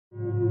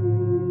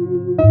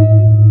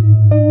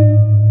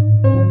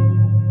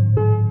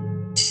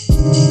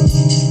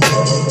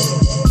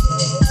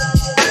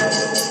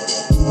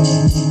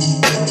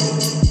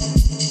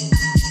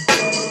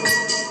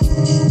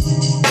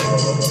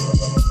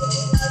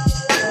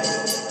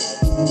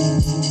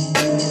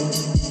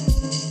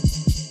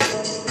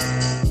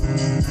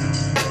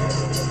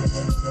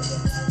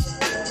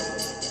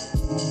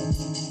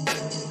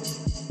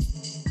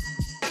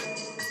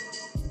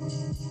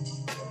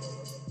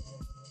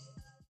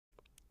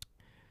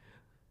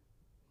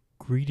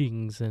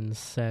Greetings and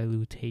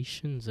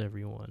salutations,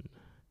 everyone,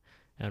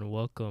 and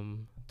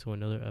welcome to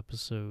another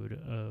episode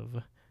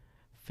of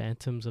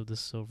Phantoms of the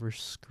Silver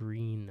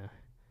Screen,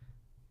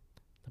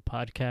 the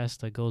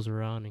podcast that goes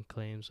around and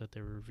claims that they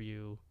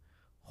review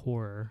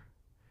horror,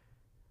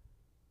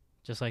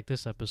 just like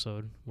this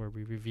episode where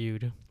we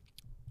reviewed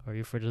Are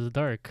You Afraid of the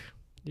Dark?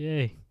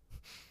 Yay!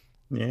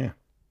 Yeah,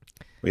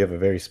 we have a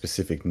very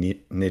specific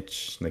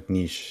niche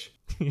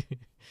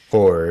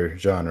horror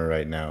genre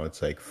right now.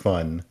 It's like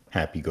fun,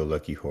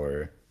 happy-go-lucky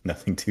horror.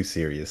 Nothing too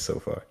serious so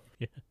far.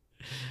 Yeah.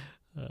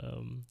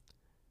 Um,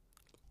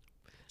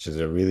 Which is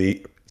a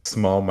really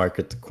small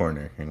market to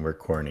corner, and we're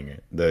cornering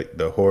it.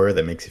 The horror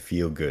that makes you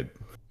feel good.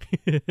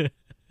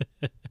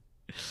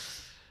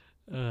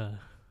 uh,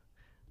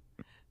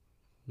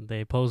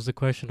 they pose the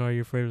question, Are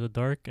you afraid of the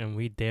dark? And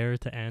we dare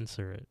to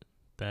answer it.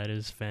 That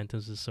is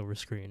Phantoms of the Silver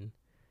Screen.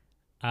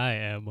 I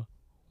am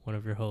one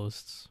of your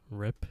hosts,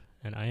 Rip,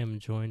 and I am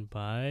joined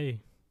by...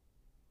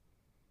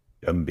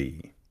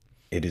 Gumby.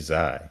 It is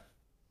I.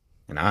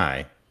 And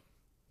I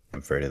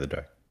am afraid of the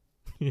dark.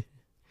 Cute,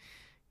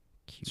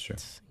 Sure.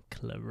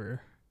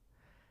 clever.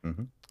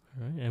 Mm-hmm.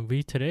 All right,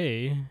 and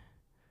today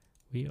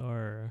we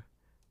are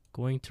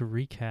going to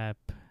recap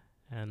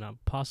and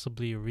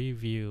possibly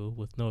review,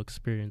 with no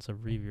experience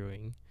of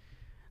reviewing,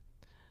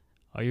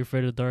 Are You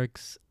Afraid of the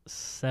Dark's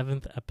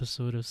 7th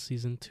episode of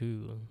Season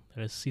 2.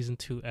 That is Season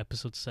 2,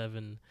 Episode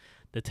 7,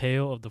 The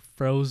Tale of the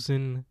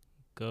Frozen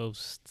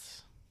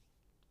Ghosts.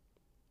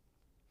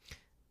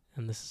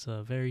 And this is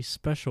a very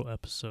special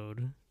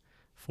episode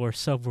for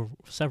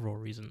several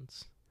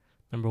reasons.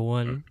 Number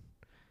one,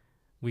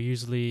 we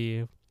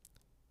usually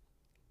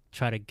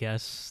try to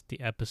guess the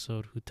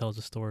episode, who tells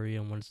the story,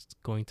 and what it's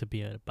going to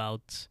be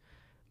about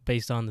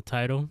based on the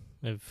title,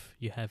 if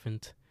you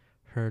haven't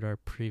heard our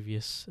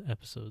previous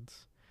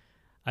episodes.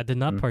 I did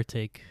not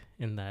partake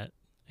in that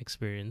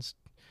experience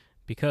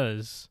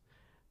because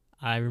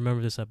I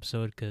remember this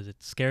episode because it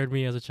scared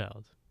me as a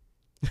child.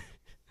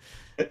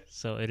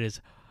 So it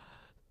is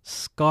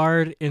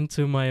scarred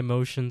into my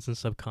emotions and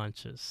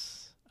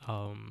subconscious.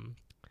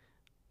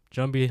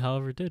 Jumby,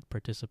 however, did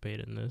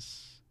participate in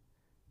this,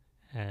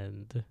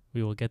 and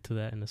we will get to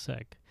that in a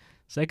sec.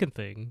 Second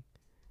thing,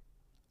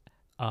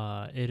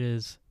 it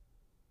is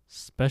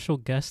special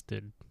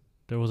guested.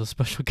 There was a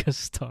special guest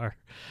star.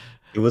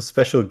 It was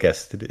special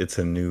guested. It's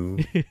a new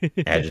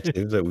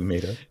adjective that we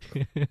made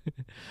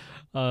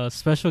up.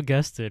 Special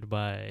guested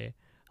by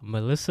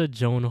Melissa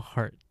Joan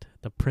Hart,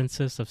 the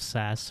Princess of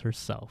Sass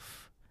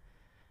herself.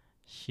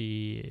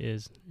 She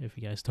is, if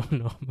you guys don't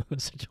know,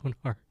 Melissa Joan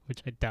Hart,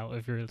 which I doubt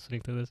if you're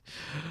listening to this.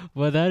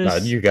 But that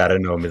is... You gotta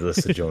know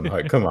Melissa Joan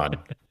Hart. Come on.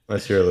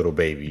 Unless you're a little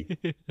baby.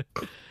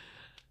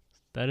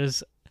 That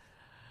is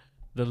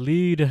the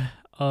lead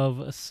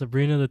of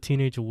Sabrina the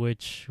Teenage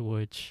Witch,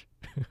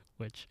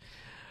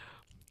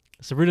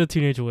 Sabrina the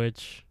Teenage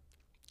Witch.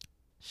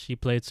 She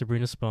played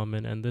Sabrina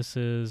Spellman, and this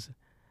is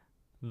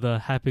the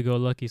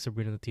happy-go-lucky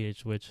Sabrina the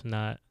Teenage Witch,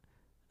 not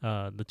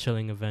the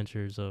chilling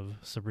adventures of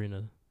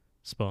Sabrina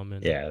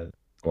Spellman. Yeah,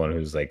 one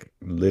who's like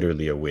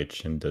literally a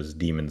witch and does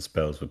demon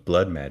spells with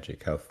blood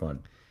magic. How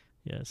fun.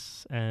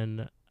 Yes,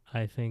 and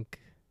I think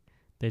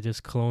they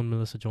just cloned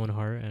Melissa Joan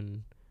Hart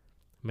and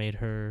made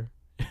her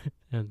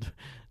and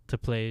to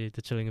play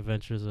the chilling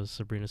adventures of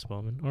Sabrina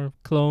Spellman, or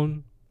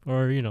clone,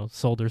 or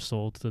sold her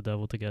soul to the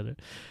devil together.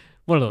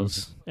 One of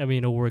those. I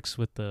mean, it works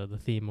with the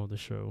theme of the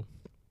show.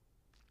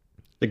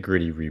 The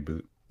gritty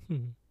reboot.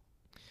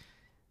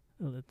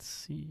 Let's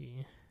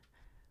see.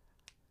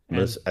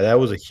 That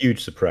was a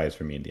huge surprise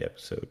for me in the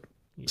episode.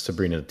 Yes.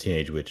 Sabrina the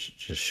Teenage Witch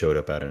just showed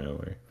up out of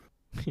nowhere.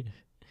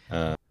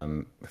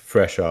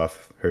 Fresh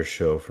off her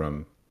show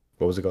from,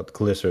 what was it called?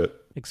 Clarissa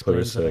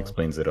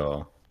Explains It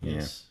All.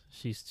 Yes. Yeah.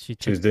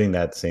 She was doing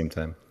that at the same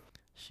time.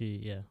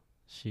 She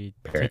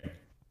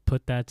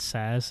put that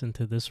sass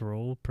into this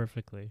role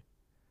perfectly.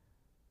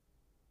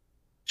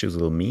 She was a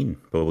little mean,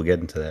 but we'll get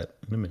into that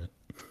in a minute.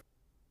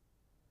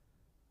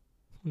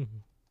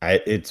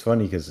 It's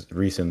funny because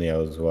recently I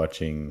was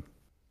watching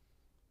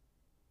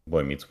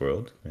Boy Meets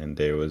World, and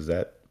there was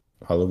that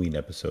Halloween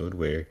episode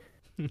where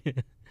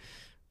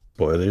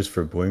spoilers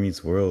for Boy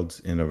Meets World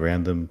in a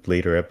random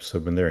later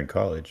episode when they're in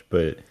college,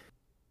 but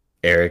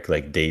Eric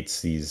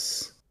dates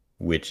these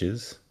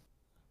witches,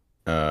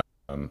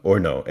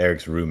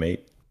 Eric's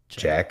roommate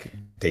Jack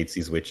dates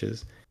these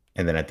witches,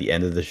 and then at the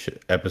end of the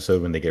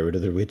episode when they get rid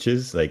of the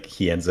witches,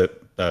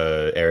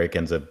 Eric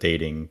ends up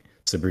dating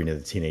Sabrina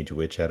the Teenage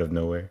Witch out of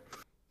nowhere.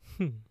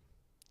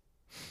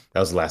 That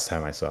was the last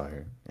time I saw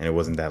her, and it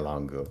wasn't that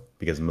long ago,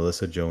 because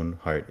Melissa Joan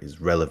Hart is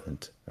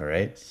relevant, all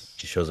right? Yes.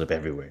 She shows up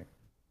everywhere.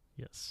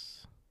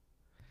 Yes.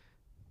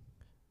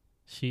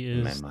 She is,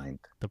 in my mind,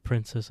 the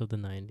princess of the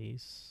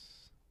 90s.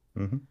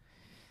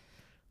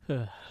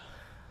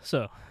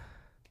 So,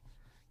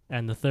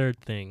 and the third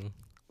thing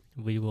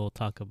we will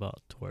talk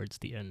about towards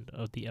the end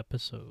of the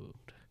episode.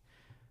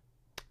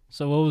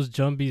 So what was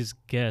Jumby's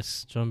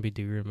guess? Jumby,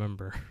 do you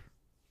remember?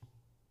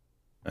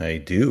 I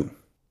do.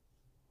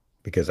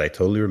 Because I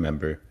totally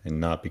remember,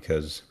 and not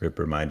because Rip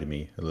reminded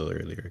me a little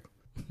earlier.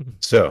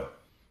 So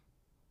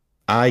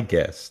I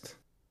guessed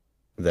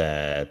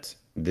that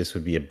this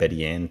would be a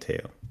Betty Ann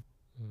tale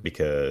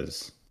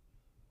because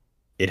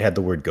it had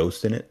the word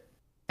ghost in it.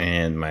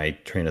 And my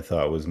train of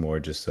thought was more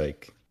just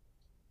like,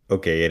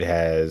 okay, it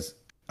has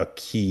a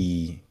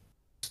key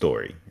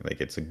story.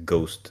 Like it's a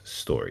ghost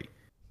story.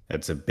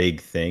 That's a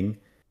big thing.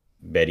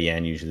 Betty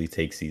Ann usually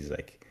takes these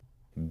like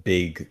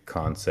big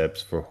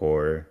concepts for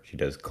horror. She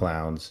does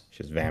clowns,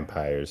 she does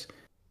vampires.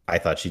 I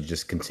thought she'd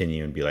just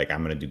continue and be like,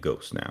 I'm gonna do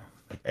ghosts now.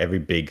 Like every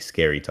big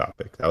scary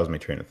topic. That was my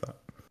train of thought.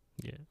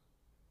 Yeah.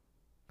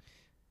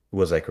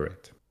 Was I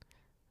correct?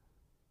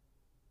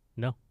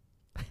 No.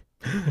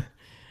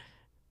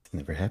 It's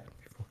never happened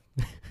before.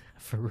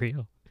 For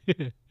real.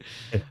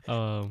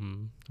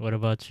 What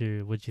about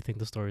you? What do you think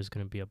the story is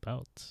going to be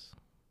about?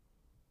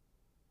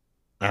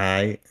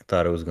 I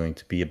thought it was going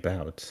to be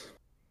about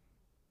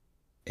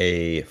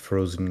a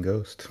frozen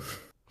ghost.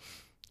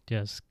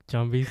 Yes,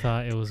 Jambi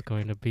thought it was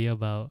going to be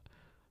about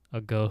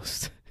a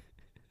ghost.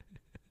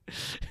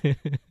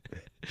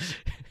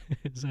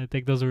 So I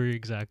think those were your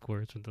exact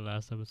words from the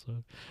last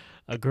episode.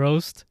 A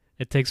ghost.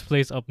 It takes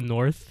place up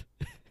north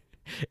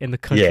in the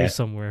country Yeah.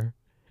 somewhere,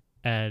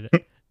 and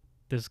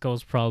this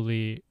ghost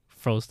probably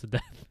froze to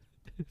death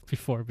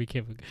before it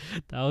became.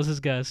 That was his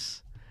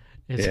guess.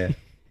 It's Yeah.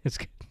 it's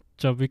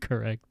Jambi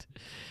correct.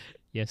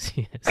 Yes,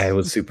 I yes.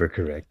 was super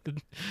correct.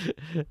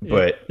 Yeah.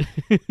 But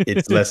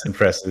it's less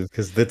impressive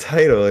because the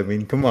title, I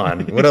mean, come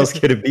on. What else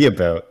could it be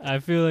about? I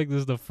feel like this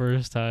is the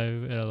first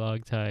time in a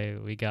long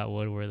time we got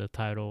one where the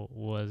title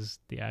was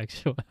the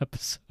actual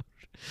episode.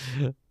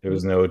 There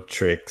was no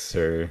tricks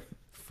or,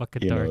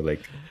 Fucking dark.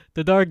 like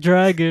The dark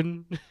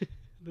dragon.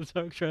 The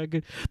dark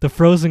dragon. The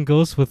frozen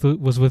ghost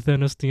was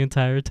within us the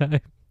entire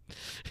time.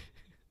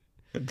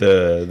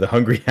 the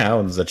hungry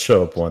hounds that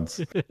show up once.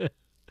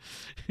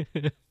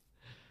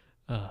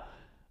 uh,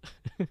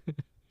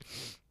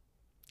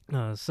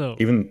 so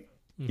Even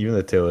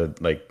the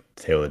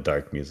Tale of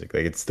Dark music,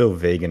 like it's still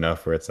vague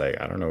enough where it's like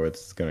I don't know where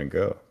this is gonna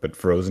go. But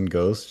Frozen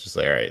Ghost, just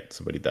like all right,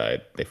 somebody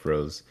died, they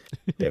froze,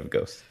 they have a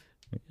ghost.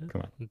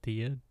 Come on.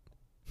 the end.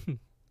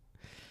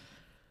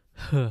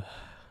 But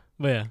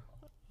yeah,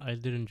 I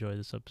did enjoy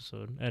this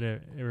episode, and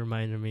it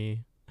reminded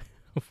me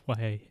of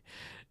why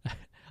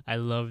I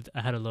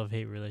had a love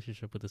hate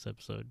relationship with this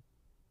episode.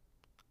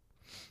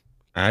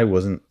 I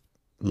wasn't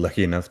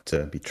lucky enough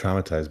to be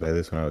traumatized by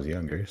this when I was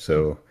younger,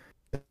 so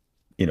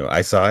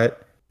I saw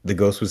it. The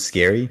ghost was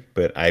scary,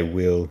 but I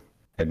will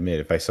admit,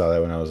 if I saw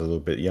that when I was a little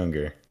bit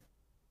younger,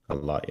 a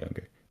lot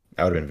younger,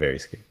 I would have been very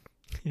scared.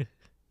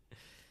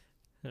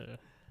 Uh,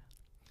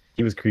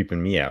 He was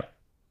creeping me out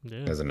yeah,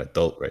 as an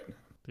adult right now.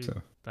 dude,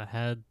 So I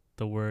had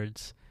the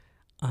words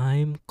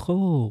 "I'm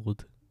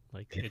cold."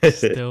 Like it's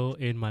still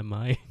in my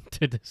mind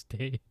to this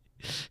day.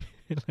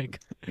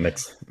 Like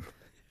next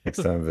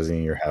time I'm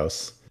visiting your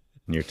house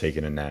and you're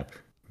taking a nap,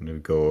 I'm gonna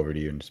go over to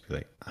you and just be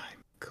like,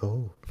 "I'm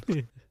cold."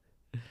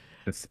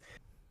 Just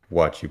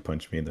watch you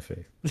punch me in the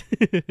face.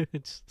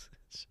 it's,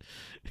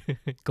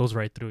 it goes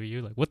right through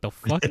you. Like what the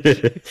fuck?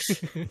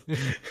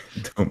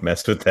 Don't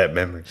mess with that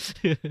memory.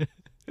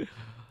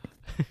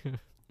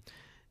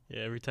 Yeah,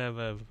 every time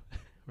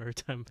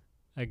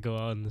I go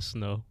out in the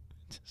snow,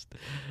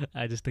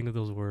 I just think of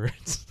those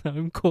words.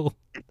 I'm cold.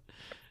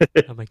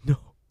 I'm like, no.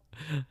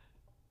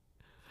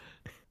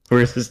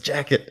 Where's his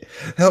jacket?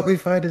 Help me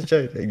find his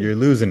jacket. You're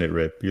losing it,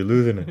 Rip. You're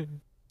losing it.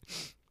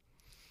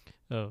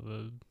 Oh,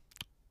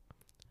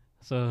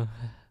 so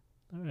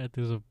all right,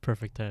 this is a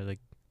perfect time like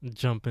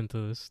jump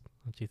into this.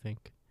 What do you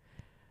think?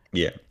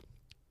 Yeah.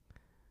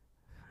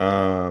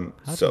 How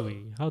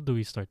do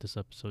we start this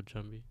episode,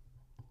 Jumby?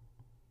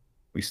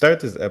 We start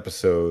this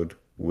episode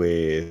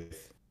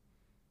with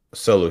a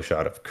solo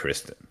shot of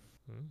Kristen.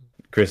 Mm.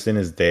 Kristen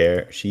is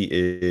there. She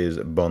is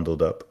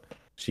bundled up.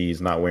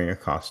 She's not wearing a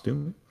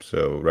costume.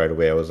 So right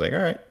away I was like, all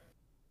right,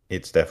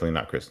 it's definitely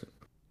not Kristen.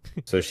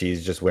 So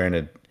she's just wearing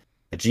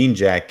a jean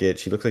jacket.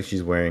 She looks like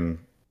she's wearing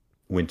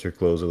winter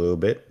clothes a little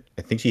bit.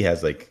 I think she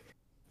has like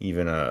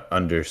even a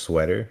under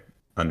sweater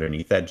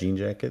underneath that jean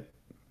jacket,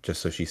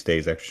 just so she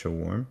stays extra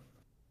warm.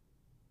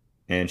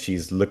 And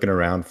she's looking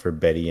around for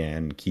Betty Ann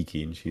and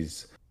Kiki, and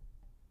she's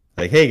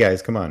like, "Hey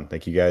guys, come on!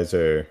 Like you guys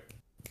are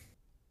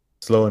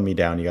slowing me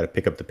down. You got to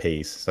pick up the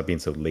pace. Stop being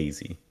so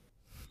lazy."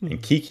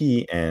 And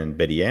Kiki and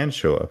Betty Ann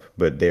show up,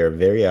 but they are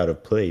very out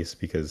of place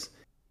because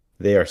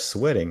they are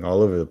sweating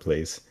all over the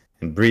place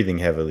and breathing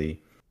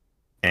heavily,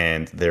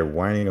 and they're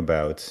whining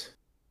about,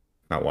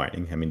 not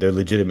whining, I mean, they're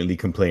legitimately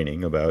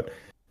complaining about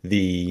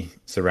the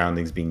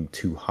surroundings being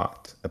too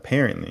hot.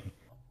 Apparently,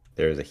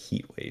 there's a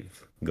heat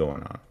wave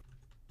going on.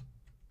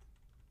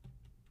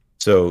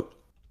 So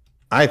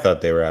I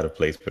thought they were out of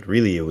place, but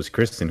really it was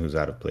Kristen who's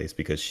out of place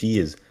because she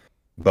is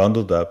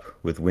bundled up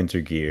with winter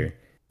gear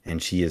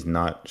and she is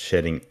not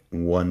shedding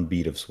one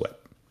bead of sweat.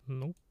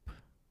 Nope.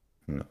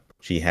 No.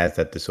 She has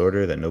that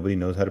disorder that nobody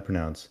knows how to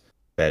pronounce.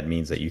 That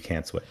means that you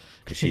can't sweat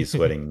because she's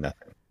sweating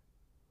nothing.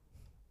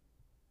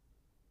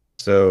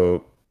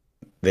 So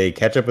they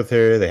catch up with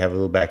her. They have a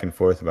little back and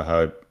forth about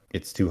how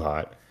it's too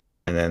hot.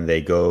 And then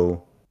they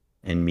go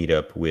and meet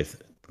up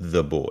with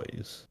the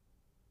boys.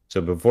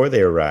 So before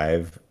they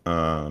arrive,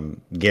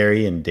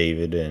 Gary and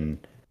David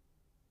and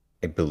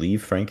I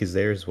believe Frank is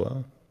there as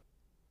well,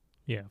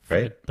 Yeah,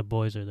 right? the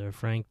boys are there.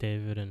 Frank,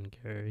 David, and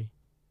Gary.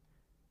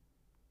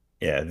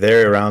 Yeah,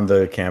 they're around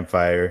the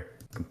campfire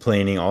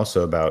complaining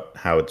also about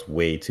how it's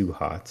way too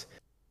hot.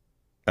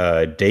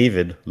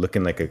 David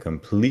looking like a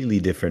completely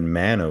different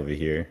man over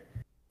here.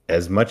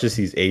 As much as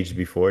he's aged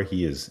before,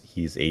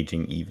 he's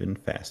aging even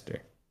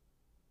faster.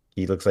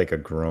 He looks like a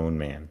grown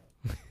man.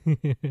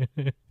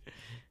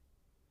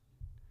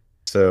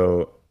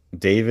 So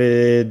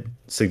David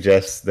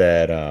suggests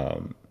that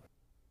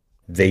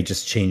they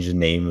just change the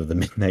name of the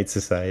Midnight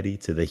Society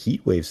to the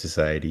Heatwave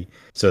Society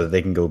so that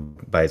they can go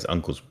by his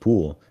uncle's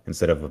pool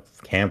instead of a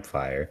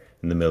campfire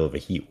in the middle of a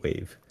heat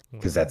wave.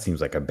 Because that Wow.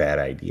 seems like a bad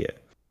idea.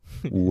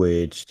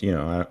 Which,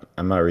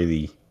 I'm not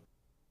really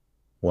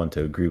one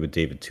to agree with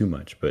David too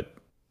much, but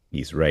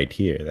he's right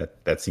here.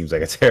 That seems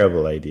like a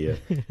terrible idea.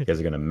 You guys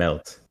are gonna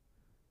melt.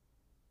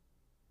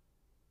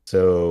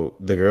 So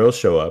the girls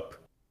show up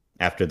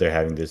after they're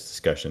having this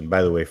discussion.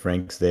 By the way,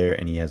 Frank's there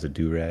and he has a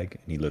do-rag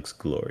and he looks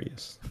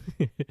glorious.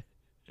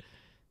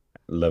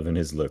 Loving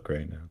his look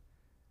right now.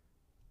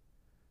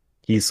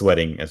 He's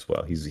sweating as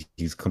well.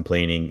 He's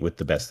complaining with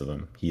the best of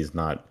them. He is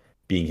not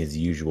being his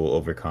usual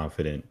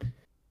overconfident,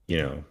 you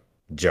know,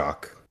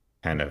 jock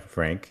kind of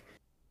Frank.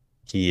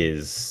 He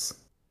is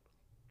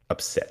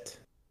upset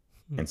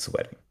and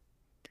sweating.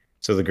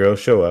 So the girls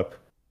show up.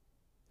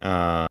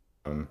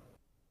 Um,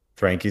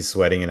 Frank is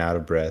sweating and out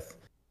of breath,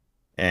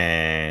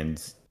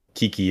 and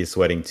Kiki is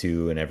sweating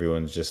too. And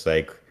everyone's just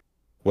like,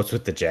 "What's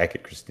with the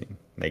jacket, Christine?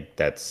 Like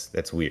that's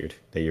weird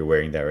that you're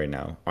wearing that right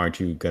now. Aren't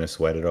you gonna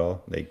sweat at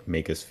all? Like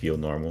make us feel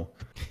normal."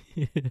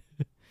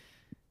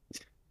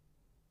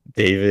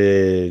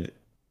 David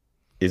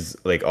is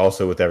like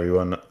also with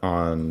everyone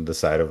on the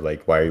side of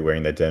like, why are you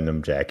wearing that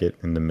denim jacket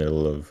in the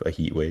middle of a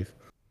heat wave?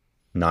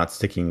 Not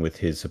sticking with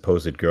his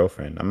supposed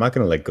girlfriend. I'm not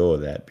gonna let go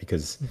of that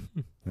because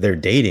they're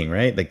dating,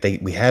 right? Like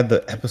we had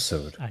the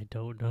episode. I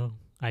don't know.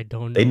 I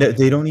don't They know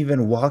they either. don't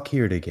even walk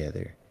here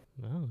together.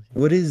 No,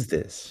 What is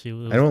this? she I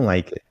was don't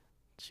like it.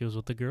 she was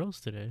with the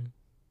girls today,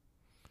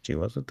 She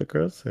was with the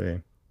girls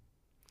today.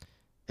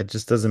 It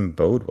just doesn't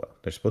bode well.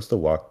 They're supposed to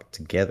walk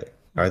together.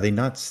 Are they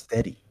not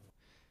steady?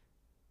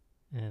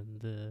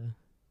 and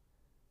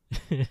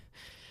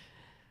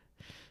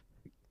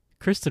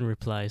Kristen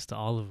replies to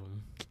all of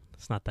them.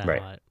 It's not that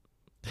Right. hot.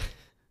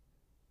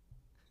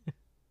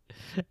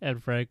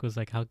 And Frank was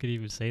like, "How could you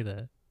even say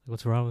that?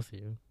 What's wrong with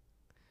you?"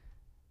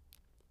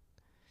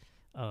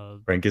 Uh,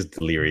 Frank is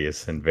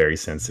delirious and very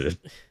sensitive.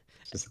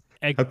 Just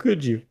and how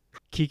could you?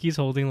 Kiki's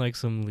holding like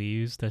some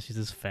leaves that she's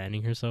just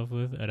fanning herself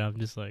with, and I'm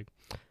just like,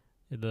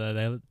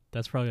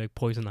 that's probably like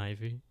poison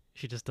ivy.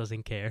 She just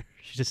doesn't care.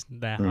 She's just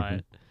that Hmm.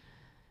 hot.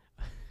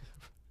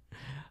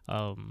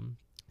 Um,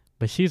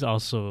 but she's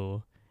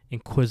also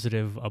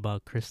inquisitive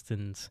about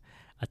Kristen's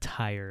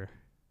attire.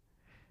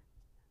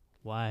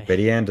 Why?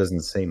 Betty Ann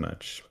doesn't say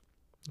much.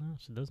 No,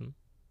 she doesn't.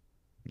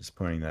 Just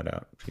pointing that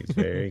out. She's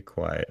very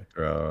quiet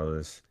throughout all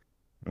this.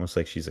 Almost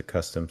like she's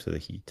accustomed to the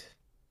heat.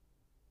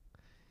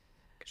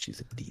 'Cause she's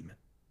a demon.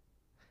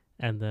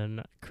 And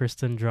then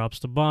Kristen drops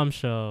the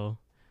bombshell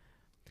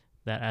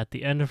that at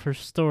the end of her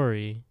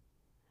story,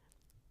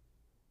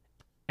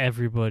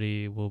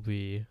 everybody will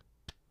be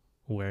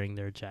wearing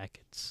their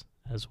jackets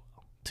as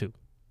well, too.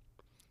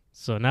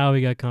 So now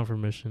we got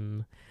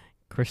confirmation.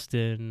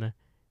 Kristen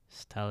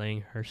is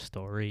telling her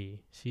story.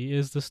 She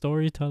is the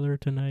storyteller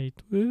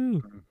tonight.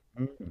 Woo!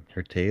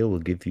 Her tail will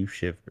give you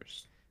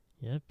shivers.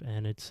 Yep,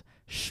 and it's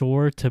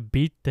sure to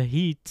beat the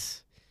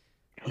heat.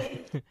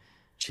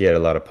 She had a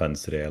lot of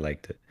puns today. I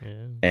liked it.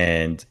 Yeah.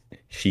 And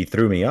she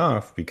threw me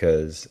off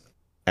because,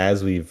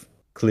 as we've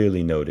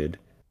clearly noted,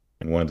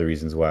 and one of the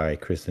reasons why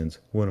Kristen's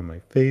one of my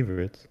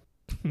favorites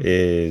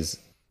is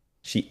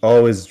she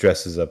always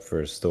dresses up for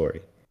a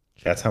story.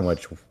 She That's how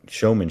does. much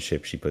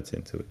showmanship she puts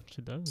into it.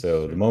 She does.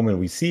 So the moment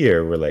we see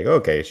her, we're like,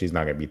 okay, she's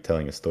not going to be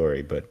telling a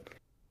story, but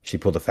she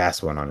pulled a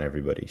fast one on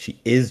everybody. She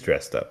is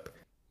dressed up.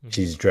 Mhm.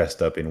 She's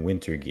dressed up in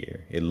winter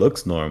gear. It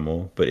looks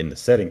normal, but in the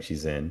setting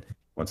she's in,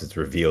 once it's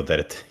revealed that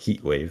it's a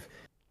heat wave,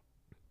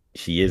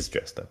 she is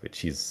dressed up.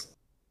 She's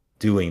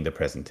doing the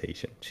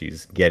presentation.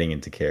 She's getting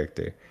into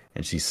character,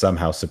 and she's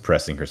somehow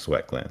suppressing her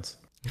sweat glands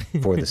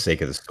for the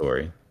sake of the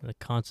story. The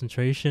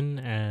concentration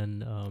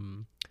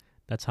and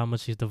that's how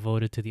much she's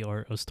devoted to the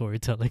art of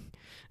storytelling.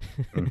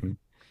 Hmm.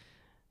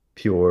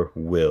 Pure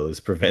will is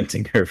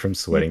preventing her from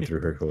sweating through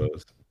her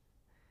clothes.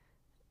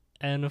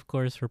 And of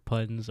course her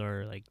puns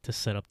are like to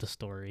set up the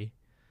story.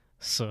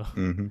 So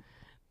Hmm.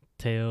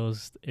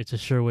 Tails, it's a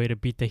sure way to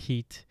beat the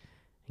heat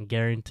and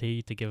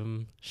guarantee to give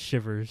him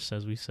shivers,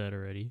 as we said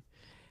already.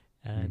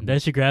 And Hmm. then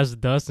she grabs the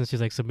dust and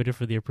she's like submitted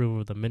for the approval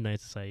of the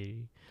Midnight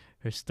Society.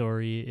 Her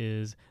story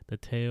is the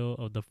tale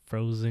of the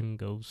frozen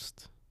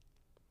ghost.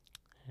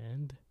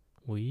 And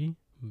we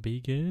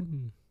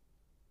begin.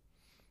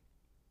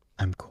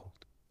 I'm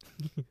cold.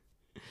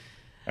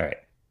 All right.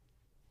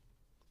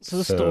 So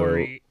the So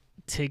story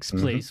takes Hmm.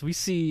 place. We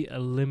see a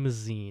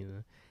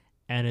limousine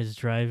and is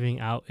driving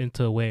out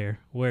into where?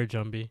 Where,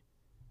 Jumbie?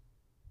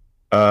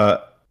 Uh,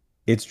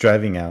 it's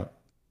driving out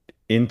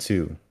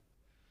into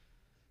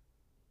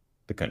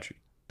the country.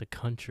 The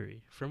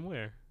country. From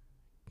where?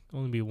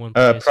 Only be one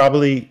place.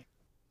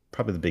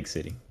 Probably the big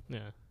city.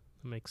 Yeah,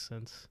 that makes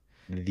sense.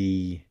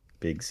 The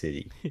big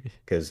city.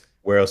 Because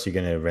where else are you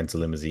gonna rent a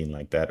limousine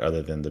like that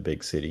other than the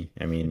big city?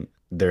 I mean,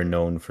 they're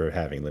known for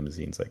having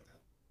limousines like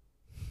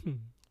that.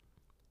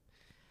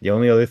 The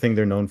only other thing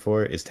they're known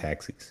for is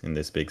taxis in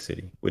this big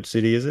city. Which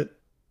city is it?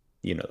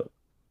 You know,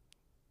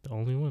 The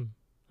only one.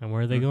 And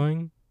where are they mhm,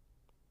 going?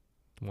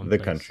 One the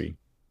place. country.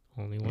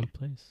 Only Yeah. one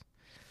place.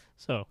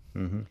 So,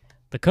 Hmm.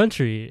 the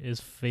country is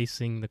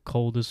facing the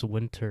coldest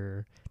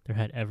winter there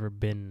had ever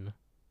been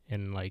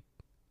in like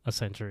a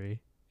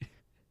century.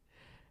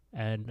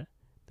 And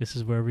this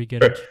is where we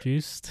get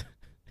introduced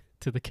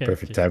to the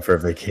Perfect characters. time for a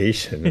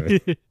vacation.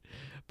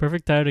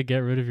 Perfect time to get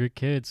rid of your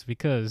kids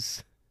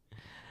because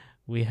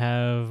we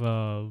have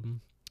a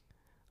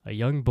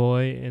young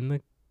boy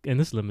in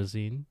this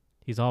limousine.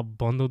 He's all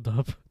bundled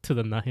up to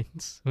the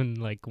nines in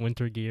like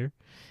winter gear.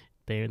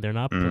 They're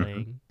not Hmm.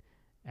 playing,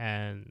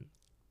 and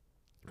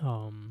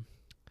um,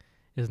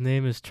 his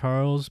name is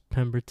Charles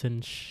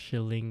Pemberton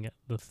Schilling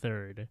the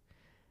Third,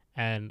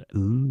 and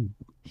Ooh.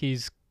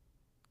 he's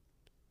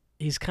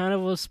he's kind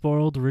of a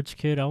spoiled rich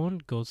kid. I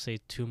wouldn't go say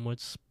too much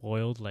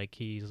spoiled, like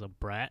he's a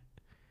brat,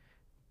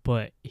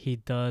 but he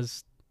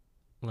does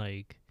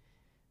like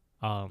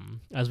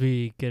as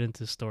we get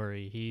into the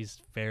story, he's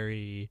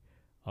very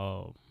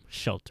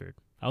sheltered.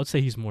 I would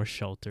say he's more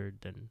sheltered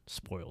than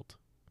spoiled.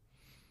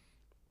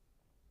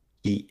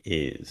 He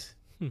is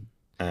Hmm.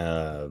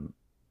 um,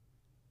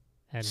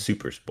 And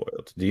super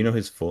spoiled. Do you know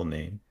his full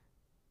name?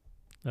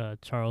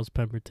 Charles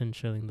Pemberton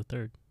Schilling the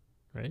Third,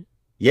 right?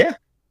 Yeah,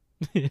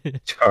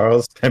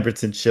 Charles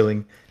Pemberton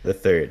Schilling the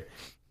Third.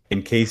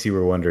 In case you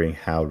were wondering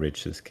how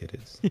rich this kid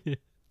is,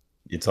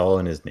 it's all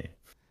in his name.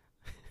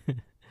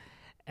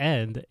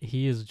 And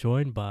he is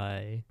joined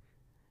by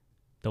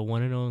the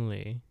one and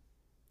only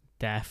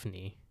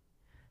Daphne,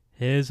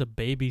 his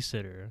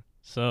babysitter.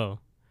 So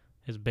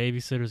his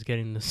babysitter is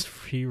getting this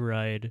free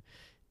ride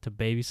to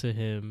babysit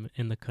him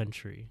in the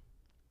country.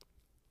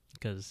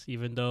 Because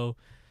even though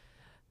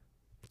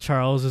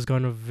Charles is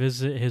going to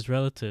visit his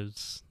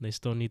relatives, they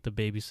still need the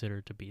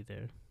babysitter to be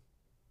there.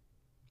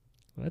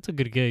 Well, that's a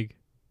good gig.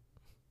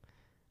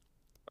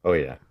 Oh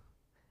yeah,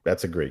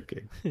 that's a great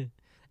gig.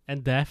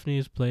 And Daphne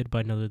is played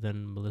by none other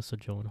than Melissa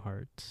Joan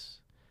Hart,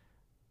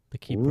 the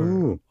keeper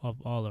Ooh,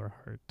 of all our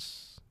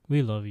hearts.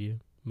 We love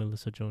you,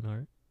 Melissa Joan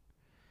Hart.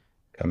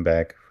 come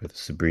back for the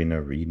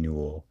Sabrina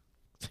renewal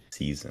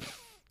season.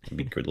 Can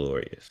be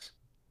glorious.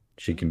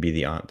 She can be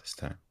the aunt this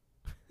time.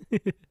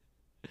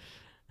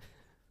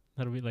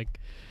 That'll be like,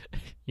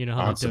 you know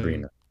how they're Aunt doing,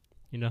 Sabrina.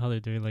 you know how they're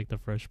doing like the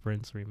Fresh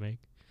Prince remake.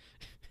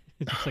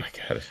 It's Oh just my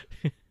like, god,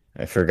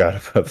 I forgot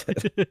about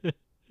that.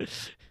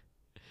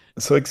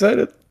 So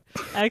excited.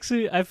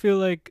 actually, I feel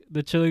like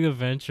the Chilling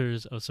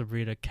Adventures of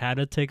Sabrina kind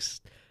of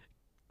takes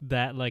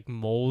that like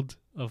mold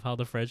of how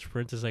the Fresh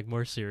Prince is like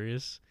more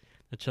serious.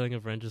 The Chilling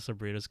Adventures of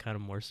Sabrina is kind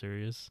of more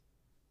serious,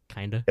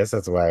 kinda. Guess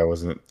that's why I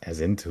wasn't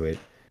as into it.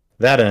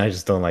 That and I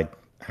don't like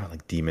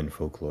demon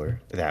folklore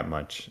that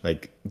much.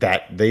 Like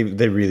that they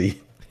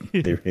really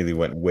they really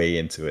went way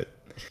into it.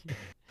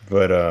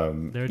 But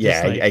They're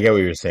just yeah, like I get what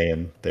you're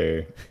saying.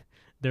 They're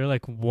they're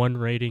like one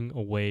rating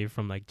away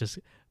from like just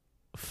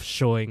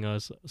showing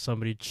us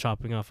somebody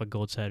chopping off a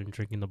goat's head and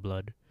drinking the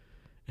blood.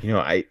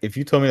 I if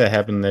you told me that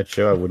happened in that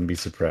show, I wouldn't be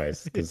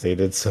surprised because they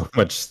did so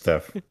much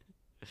stuff.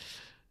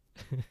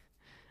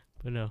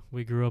 But no,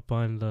 we grew up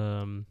on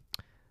the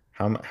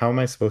How am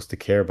I supposed to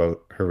care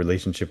about her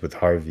relationship with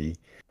Harvey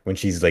when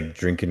she's like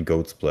drinking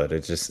goat's blood?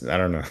 It's just I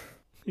don't know.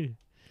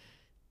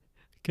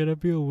 can I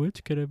be a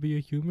witch? Can I be a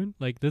human?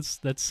 Like that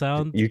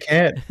sound. You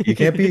can't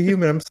be a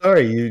human. I'm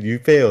sorry. You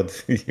failed.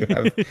 You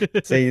have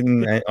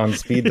Satan on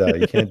speed dial.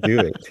 You can't do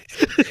it.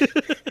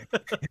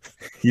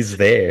 He's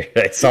there.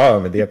 I saw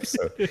him in the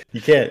episode.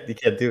 You can't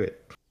do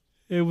it.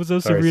 It was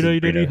a Sorry, Sabrina.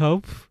 You need any Sabrina.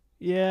 help?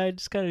 Yeah, I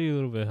just gotta need a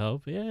little bit of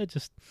help. Yeah,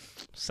 just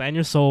sign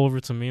your soul over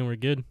to me and we're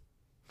good.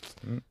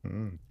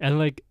 Mm-mm. And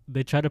like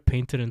they try to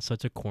paint it in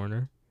such a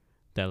corner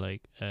that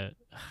like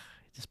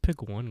just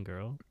pick one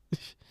girl.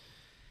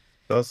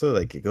 Also,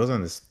 like it goes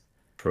on this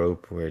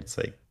trope where it's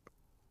like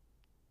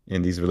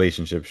in these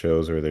relationship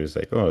shows where there's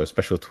like, oh, a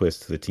special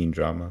twist to the teen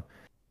drama.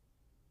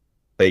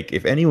 Like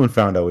if anyone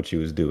found out what she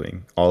was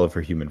doing, all of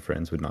her human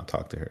friends would not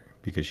talk to her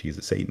because she's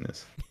a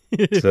Satanist.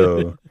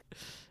 So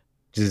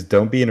just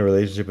don't be in a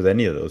relationship with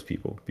any of those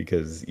people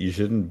because you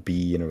shouldn't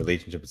be in a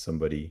relationship with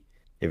somebody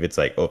if it's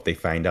like, oh, if they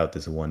find out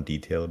this one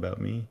detail about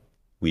me,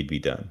 we'd be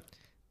done.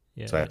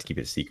 So I yeah, have to keep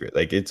it secret.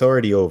 Like it's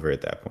already over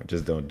at that point.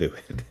 Just don't do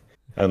it.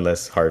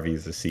 Unless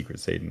Harvey's a secret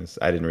Satanist.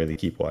 I didn't really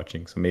keep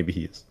watching, so maybe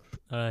he is.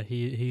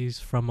 he's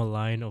from a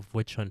line of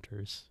witch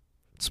hunters.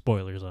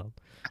 Spoilers out.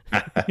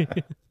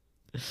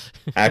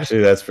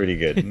 Actually, that's pretty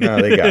good.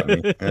 No, they got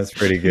me. That's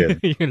pretty good.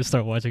 You're gonna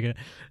start watching it.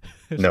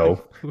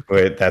 No,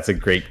 but that's a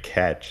great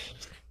catch.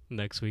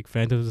 Next week,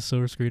 Phantom of the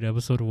Silver Screen,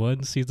 episode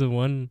 1, season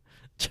 1,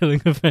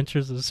 Chilling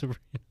Adventures of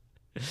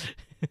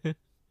Sabrina.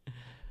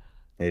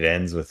 It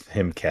ends with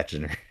him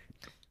catching her.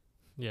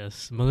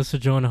 Yes, Melissa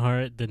Joan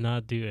Hart did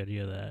not do any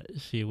of that.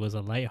 She was a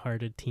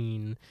lighthearted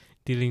teen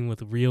dealing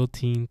with real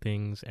teen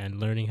things and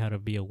learning how to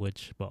be a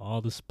witch, but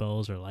all the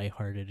spells are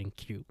lighthearted and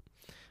cute.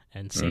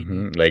 And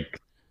Satan.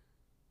 Like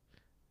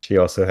she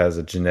also has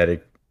a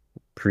genetic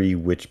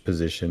pre-witch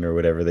position or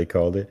whatever they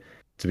called it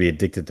to be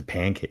addicted to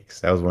pancakes.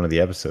 That was one of the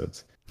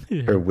episodes.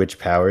 Her witch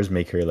powers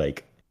make her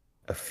like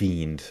a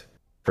fiend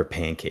for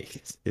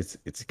pancakes.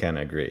 It's kind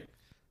of great.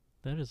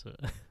 That is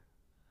a.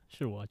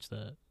 Should watch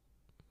that.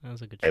 That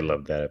was a good I show.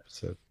 love that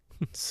episode.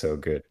 It's so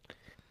good.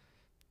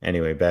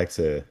 Anyway, back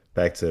to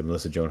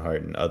Melissa Joan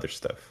Hart and other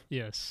stuff.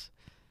 Yes.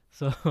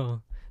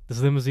 So this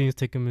limousines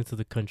take them into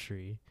the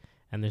country,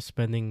 and they're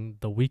spending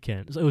the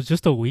weekend. So it was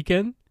just a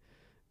weekend.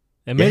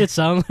 It made Yeah. it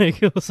sound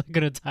like it was like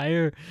an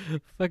entire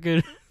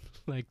fucking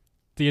like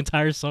the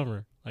entire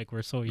summer, like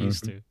we're so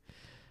used to.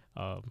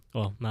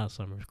 Well, not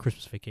summer,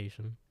 Christmas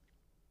vacation.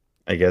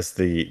 I guess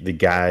the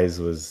guys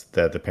was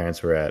that the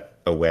parents were at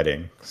a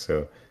wedding,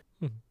 so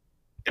Hmm.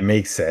 it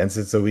makes sense.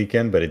 It's a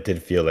weekend, but it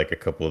did feel like a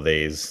couple of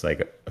days,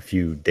 like a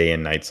few day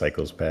and night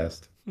cycles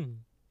passed.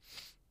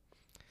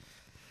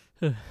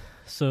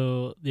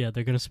 So yeah,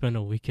 they're gonna spend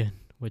a weekend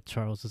with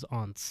Charles's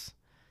aunts,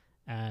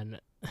 and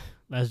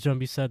as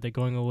Jumbie said, they're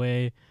going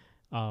away.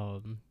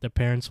 Their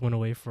parents went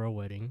away for a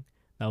wedding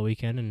that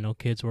weekend, and no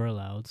kids were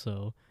allowed.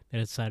 So they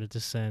decided to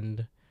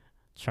send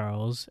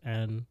Charles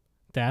and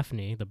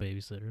Daphne, the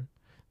babysitter,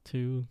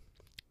 to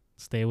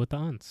stay with the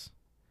aunts.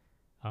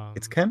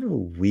 It's kind of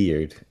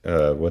weird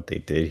what they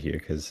did here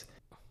because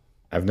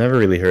I've never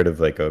really heard of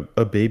like a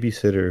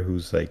babysitter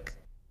who's like,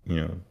 you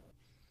know,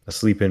 a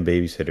sleep-in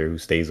babysitter who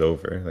stays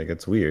over. Like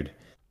it's weird.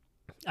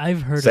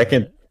 I've heard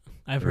Second, of it.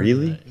 I've heard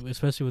really? of that,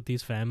 especially with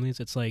these families.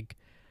 It's like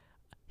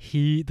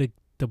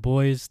the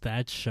boys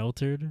that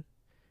sheltered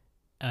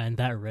and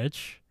that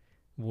rich,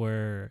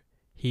 where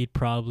he'd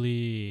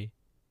probably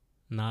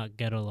not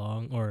get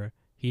along or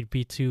he'd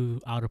be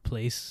too out of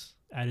place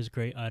at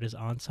his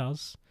aunt's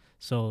house.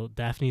 So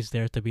Daphne's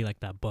there to be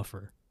like that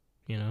buffer,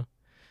 you know.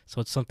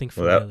 So it's something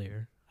Well,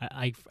 familiar. that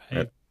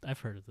I've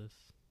heard of this.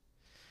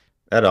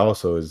 that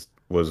also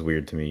was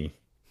weird to me.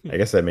 I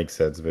guess that makes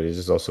sense, but it's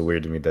just also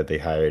weird to me that they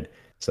hired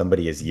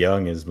somebody as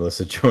young as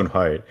Melissa Joan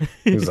Hart,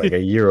 who's like a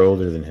year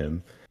older than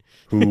him,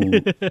 who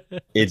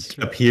That's it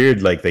true.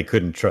 appeared like they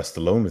couldn't trust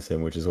alone with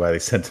him, which is why they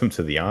sent him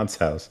to the aunt's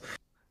house.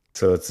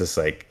 So it's just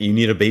like you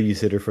need a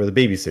babysitter for the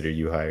babysitter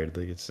you hired.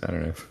 Like it's I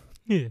don't know.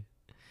 Yeah.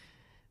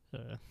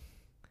 Uh,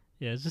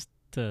 yeah, it's just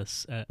to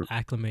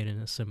acclimate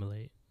and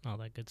assimilate all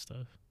that good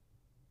stuff.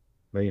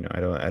 But I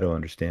don't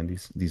understand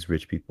these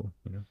rich people.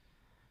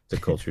 It's a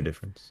culture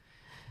difference.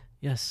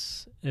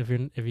 Yes, if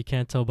you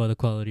can't tell by the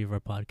quality of our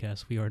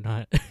podcast, we are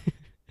not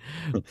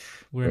we're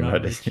We're not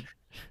not rich,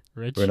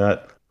 we're rich,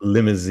 not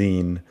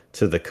limousine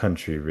to the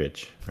country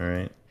rich. All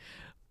right.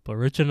 but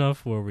rich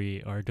enough where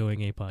we are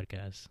doing a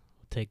podcast.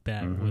 Take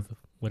that Mm-hmm. with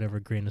whatever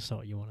grain of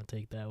salt you want to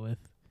take that with.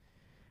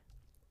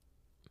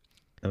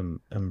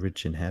 I'm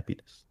rich in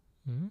happiness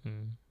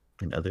Mm-hmm.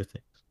 and other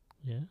things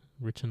Yeah,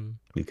 rich and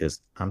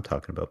because I'm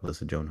talking about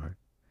Melissa Joan Hart.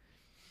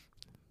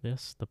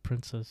 yes, the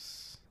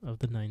princess of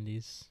the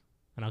 '90s,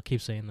 and I'll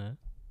keep saying that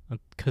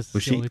because Was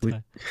it's the she? only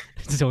time.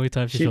 It's the only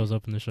time she She shows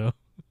up in the show.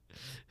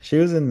 she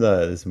was in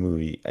this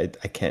movie. I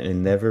can't I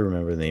never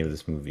remember the name of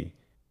this movie.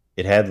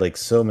 It had like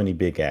so many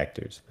big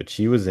actors, but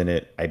she was in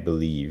it, I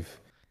believe,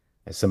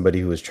 as somebody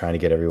who was trying to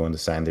get everyone to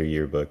sign their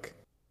yearbook,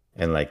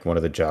 and like one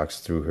of the jocks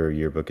threw her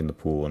yearbook in the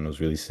pool and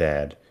was really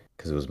sad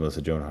because it was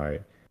Melissa Joan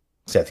Hart.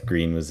 Seth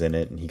Green was in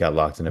it, and he got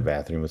locked in a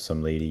bathroom with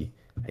some lady.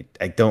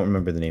 I don't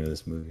remember the name of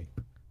this movie,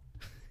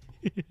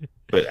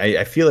 but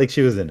I feel like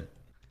she was in it.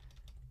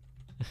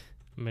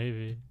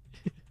 Maybe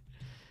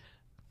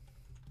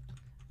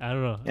I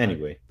don't know.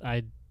 Anyway,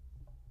 I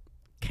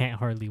can't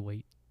hardly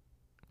wait.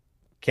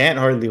 Can't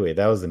Hardly Wait.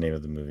 That was the name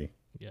of the movie.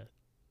 Yeah.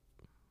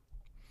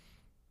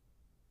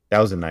 That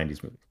was a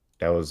 90s movie.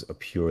 That was a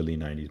purely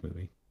 90s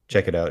movie.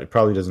 Check it out. It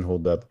probably doesn't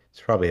hold up.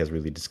 It probably has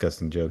really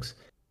disgusting jokes.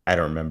 I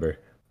don't remember,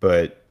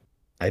 but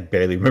I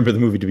barely remember the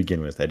movie to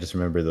begin with. I just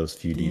remember those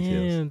few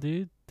details. Damn,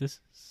 dude,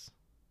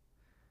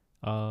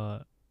 uh,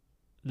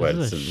 this What?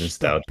 is It's a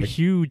nostalgic.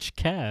 huge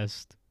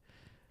cast.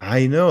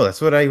 I know. That's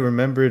what I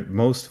remembered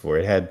most for.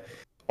 It had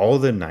all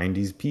the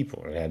 90s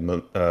people. It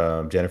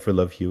had Jennifer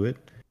Love Hewitt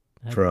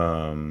Had,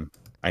 from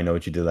I Know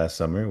What You Did Last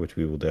Summer, which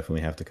we will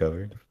definitely have to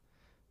cover.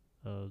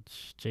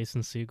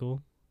 Jason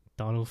Segel,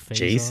 Donald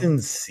Jason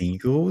Faison,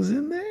 Segel was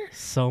in there?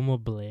 Selma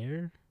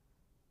Blair.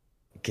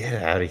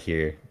 Get out of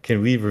here.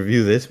 Can we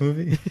review this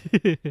movie?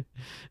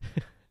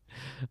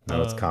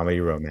 No, it's uh, comedy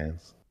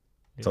romance.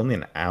 It's yeah, only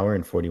an hour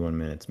and 41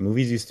 minutes.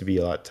 Movies used to be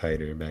a lot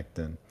tighter back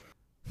then.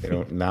 They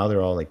don't now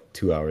they're all like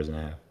 2 hours and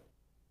a half.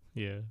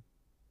 yeah,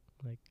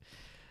 like,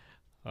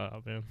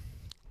 oh man,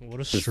 what a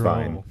Which is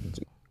fine.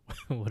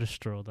 stroll! What a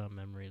stroll down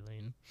memory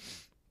lane.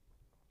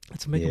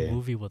 Let's make a Yeah.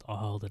 movie with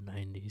all the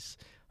 '90s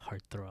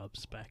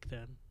heartthrobs back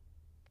then.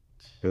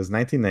 It was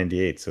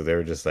 1998, so they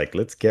were just like,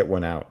 let's get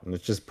one out.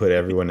 Let's just put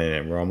everyone in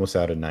it. We're almost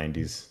out of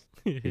 90s.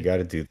 We got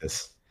to do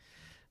this.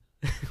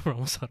 We're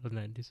almost out of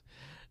 '90s.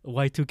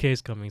 Y2K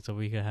is coming, so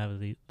we can have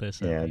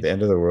this at Yeah, the least.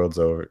 end of the world's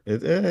over.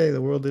 Hey,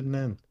 the world didn't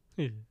end.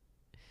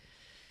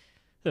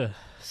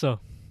 So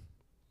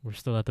we're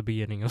still at the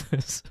beginning of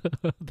this.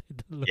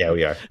 Yeah,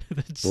 we are.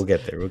 the, We'll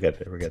get there. We'll get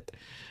there. We'll get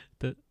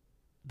there.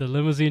 the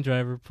limousine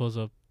driver pulls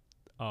up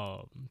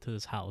to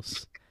this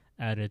house,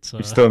 and it's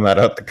We're still not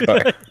out the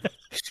car.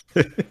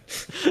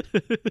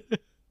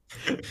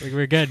 like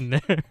we're getting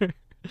there.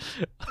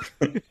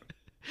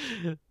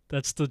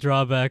 That's the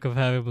drawback of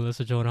having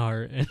Melissa Joan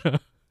Hart in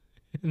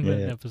that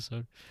Yeah.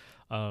 episode.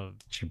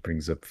 She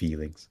brings up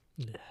feelings.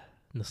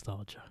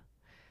 Nostalgia.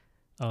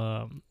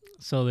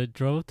 So they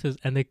drove to,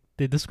 and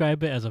they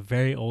describe it as a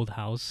very old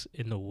house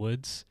in the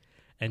woods.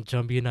 And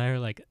Jumbie and I are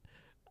like,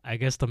 I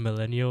guess the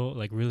millennial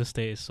like real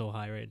estate is so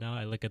high right now.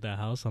 I look at that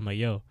house, I'm like,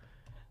 yo,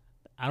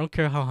 I don't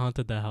care how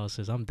haunted that house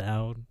is, I'm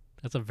down.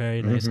 That's a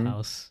very nice Mhm.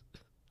 house.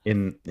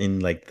 In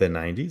like the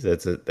 90s,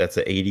 that's a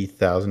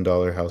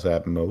 $80,000 house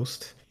at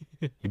most.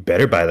 You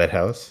better buy that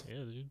house.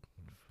 Yeah, dude.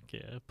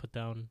 Yeah, put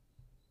down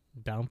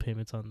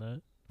payments on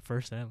that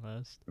first and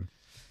last.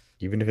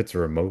 Even if it's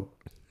remote.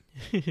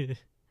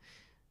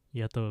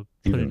 You have to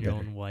put Even in your better.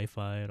 own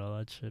Wi-Fi and all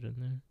that shit in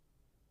there.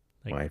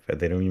 Like, Wi-Fi.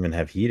 They don't even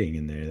have heating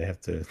in there. They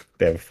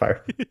have a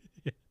fire.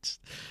 just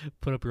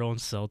put up your own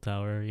cell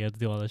tower. You have to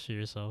do all that shit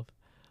yourself.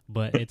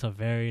 But it's a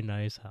very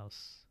nice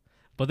house.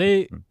 But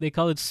they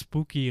call it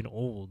spooky and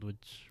old,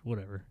 which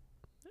whatever.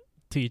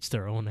 To each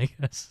their own, I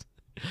guess.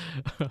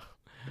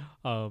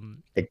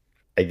 um,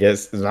 I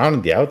guess it's not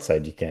on the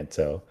outside you can't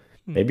tell.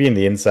 hmm, Maybe in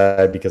the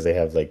inside because they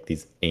have like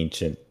these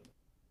ancient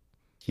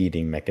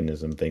heating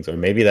mechanism things, or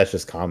maybe that's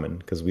just common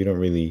because we don't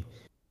really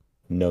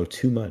know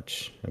too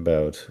much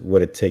about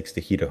what it takes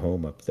to heat a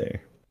home up there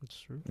it's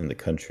true. in the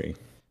country,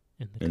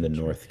 In the in the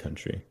country. North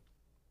Country.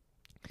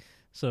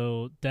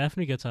 So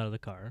Daphne gets out of the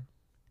car,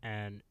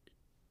 and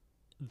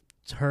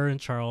her and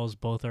Charles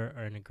both are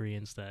in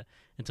agreement that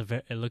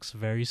it looks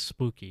very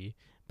spooky.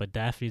 But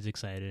Daphne's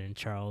excited, and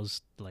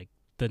Charles like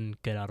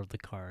didn't get out of the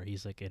car.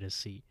 He's like in his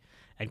seat,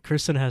 and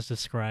Kristen has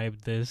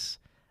described this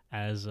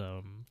as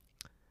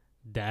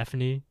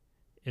Daphne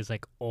is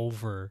like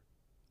over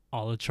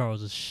all of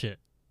Charles's shit,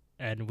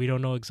 and we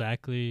don't know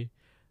exactly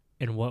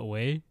in what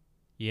way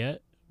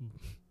yet,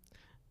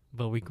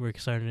 but we're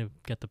starting to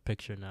get the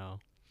picture now.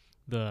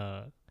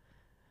 The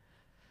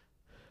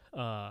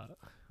uh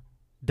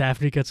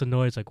Daphne gets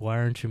annoyed. It's like, why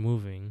aren't you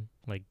moving?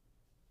 Like,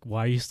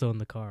 why are you still in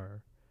the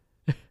car?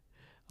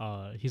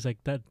 He's like,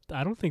 that.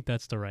 I don't think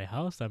that's the right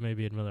house. That may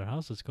be another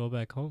house. Let's go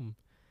back home.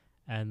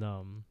 And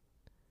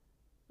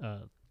uh,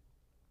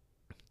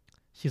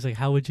 she's like,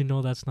 how would you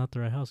know that's not the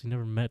right house? You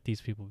never met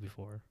these people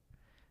before.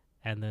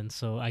 And then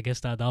so I guess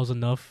that was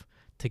enough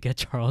to get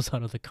Charles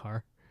out of the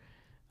car.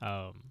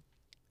 Um,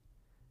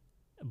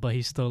 but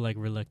he's still like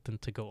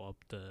reluctant to go up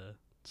the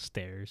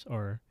stairs,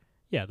 or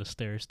yeah, the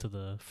stairs to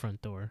the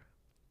front door.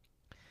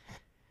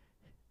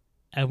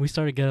 And we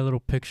started to get a little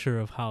picture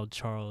of how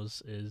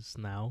Charles is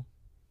now.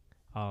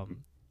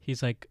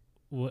 He's like,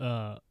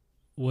 what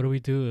do we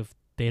do if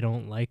they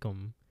don't like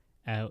him?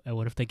 And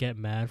what if they get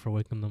mad for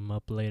waking them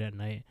up late at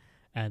night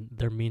and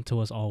they're mean to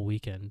us all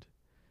weekend?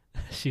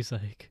 she's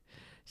like,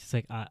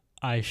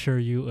 I assure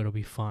you, it'll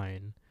be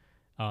fine.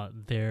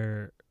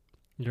 They're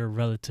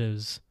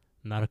relatives,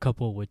 not a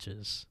couple of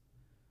witches.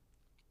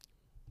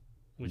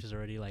 Which is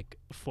already like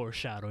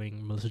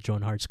foreshadowing Melissa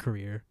Joan Hart's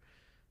career.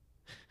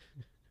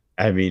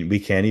 I mean, we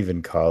can't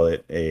even call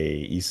it a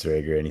Easter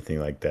egg or anything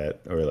like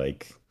that, or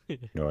like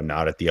a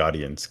nod at the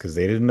audience because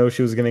they didn't know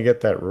she was gonna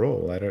get that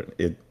role. I don't.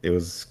 It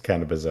was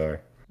kind of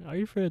bizarre. Are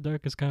You Afraid of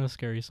Dark is kind of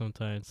scary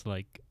sometimes,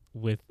 like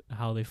with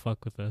how they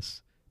fuck with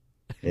us.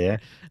 Yeah.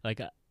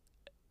 like,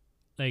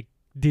 like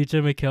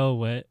DJ McHale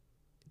went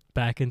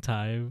back in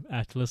time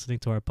after listening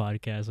to our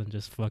podcast and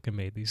just fucking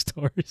made these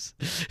stories.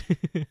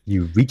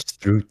 You reached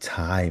through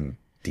time,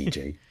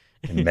 DJ,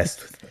 and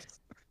messed with us.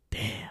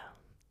 Damn,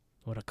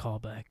 what a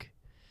callback.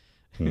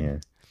 Yeah.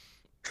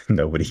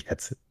 Nobody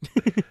gets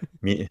it.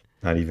 Me,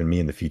 not even me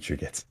in the future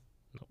gets it.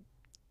 Nope,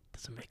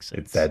 doesn't make sense.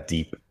 It's that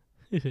deep.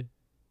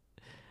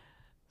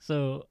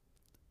 So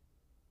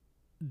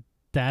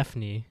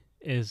Daphne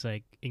is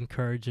like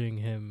encouraging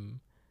him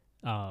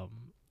um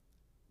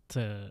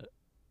to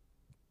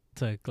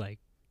like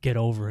get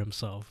over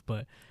himself,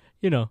 but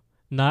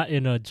not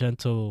in a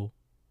gentle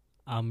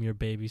I'm your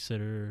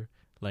babysitter,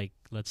 like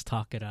let's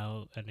talk it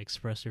out and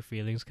express your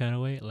feelings kind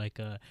of way, like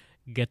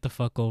get the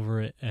fuck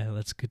over it and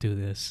let's go do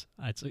this.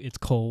 It's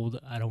cold,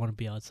 I don't want to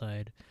be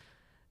outside.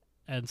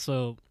 And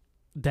so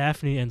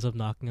Daphne ends up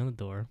knocking on the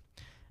door,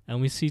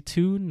 and we see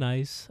two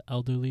nice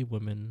elderly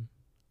women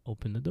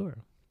open the door.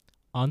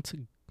 Aunt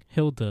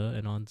Hilda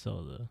and Aunt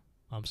Zelda.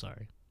 I'm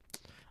sorry.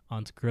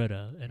 Aunt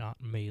Greta and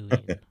Aunt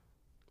Maylene.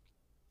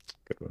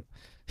 Good one.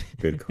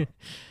 Good call.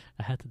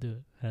 I had to do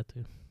it. I had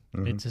to.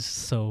 Mhm. It's just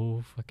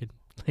so fucking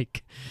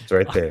Like, It's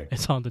right there.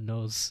 it's on the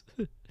nose.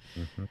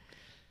 Hmm.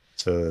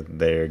 So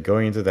they're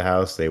going into the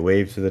house. They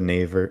wave to the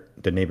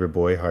neighbor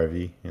boy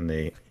Harvey, and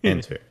they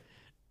enter.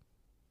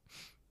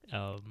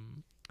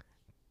 um,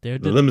 they're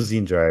The the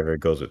limousine driver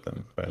goes with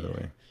them, by the yeah,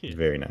 way. yeah. He's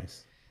very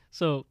nice.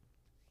 So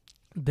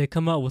they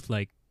come out with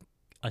like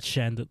a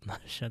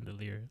not a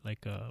chandelier,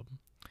 like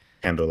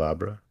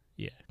Candelabra.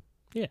 yeah,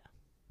 yeah,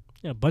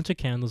 yeah, a bunch of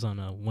candles on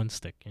a one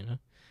stick,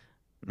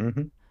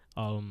 Hmm.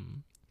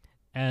 Um,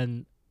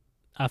 and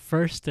at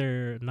first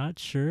they're not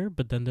sure,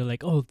 but then they're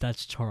like, "Oh,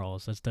 that's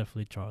Charles. That's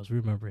definitely Charles. We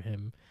remember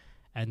him."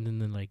 And then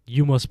they're like,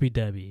 "You must be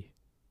Debbie,"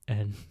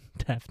 and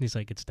Daphne's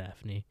like, "It's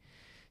Daphne."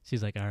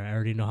 She's like, "All right, I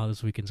already know how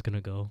this weekend's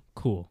gonna go.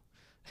 Cool."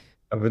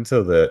 Up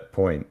until that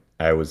point,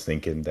 I was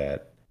thinking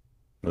that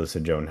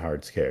Melissa Joan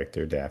Hart's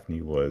character,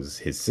 Daphne, was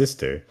his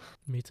sister.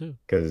 Me too.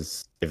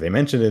 Because if they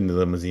mentioned it in the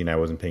limousine, I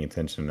wasn't paying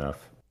attention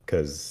enough.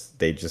 Because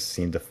they just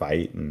seemed to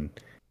fight, and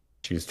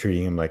she was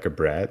treating him like a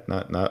brat.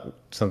 Not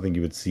something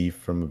you would see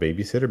from a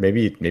babysitter.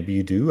 Maybe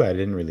you do. I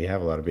didn't really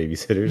have a lot of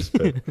babysitters,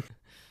 but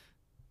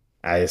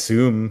I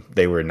assume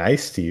they were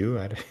nice to you.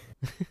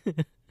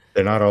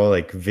 They're not all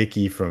like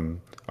Vicky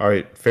from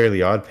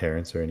Fairly Odd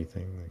Parents or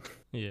anything. Like,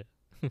 Yeah.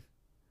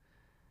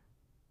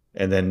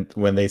 and then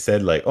when they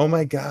said like, "Oh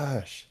my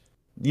gosh,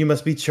 you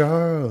must be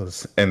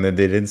Charles," and then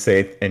they didn't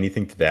say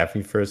anything to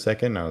Daphne for a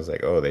second, I was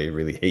like, "Oh, they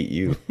really hate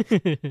you."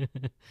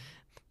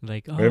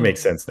 Like, But it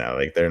makes oh, sense now.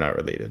 Like they're not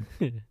related.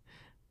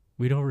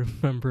 we don't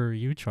remember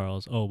you,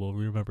 Charles. Oh, well,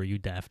 we remember you,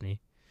 Daphne.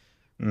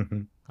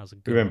 Hmm. How's it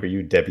Remember going?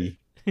 you, Debbie.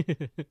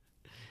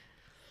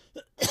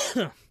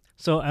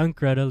 So Aunt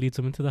Greta leads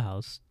them into the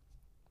house,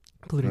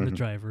 including the Hmm.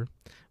 driver.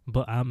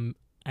 But Aunt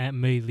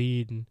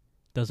Maylene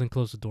doesn't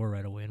close the door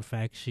right away. In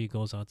fact, she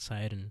goes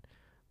outside and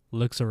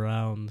looks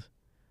around,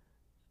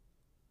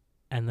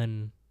 and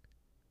then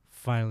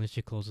finally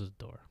she closes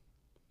the door.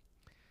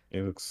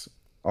 It looks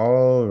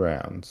all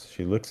around.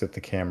 She looks at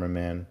the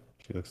cameraman.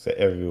 She looks at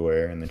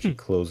everywhere, and then she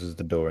closes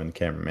the door in the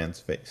cameraman's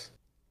face.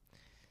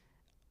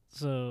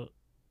 So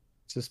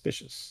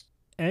Suspicious.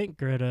 Aunt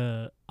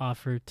Greta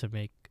offered to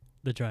make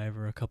the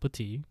driver a cup of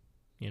tea.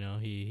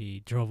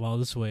 He drove all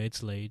this way.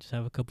 It's late. Just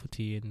have a cup of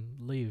tea and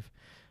leave.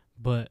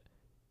 But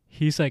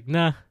he's like,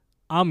 nah,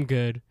 I'm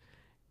good.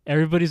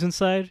 Everybody's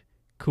inside.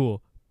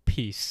 Cool.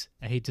 Peace.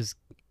 And he just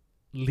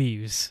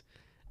leaves.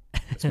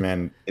 This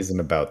man isn't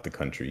about the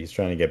country. He's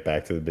trying to get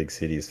back to the big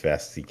city as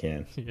fast as he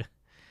can. Yeah.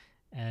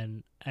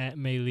 And Aunt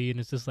Maylene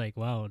is just like,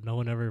 wow, no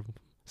one ever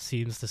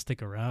seems to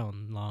stick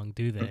around long,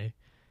 do they?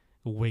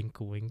 Wink,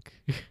 wink.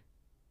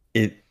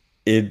 It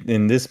it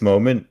in this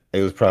moment,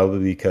 it was probably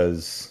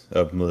because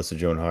of Melissa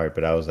Joan Hart,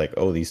 but I was like,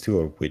 oh, these two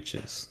are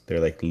witches. They're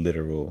like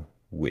literal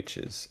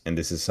witches. And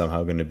this is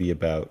somehow going to be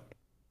about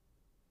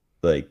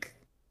like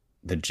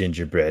the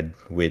gingerbread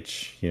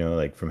witch,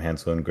 like from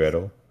Hansel and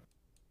Gretel.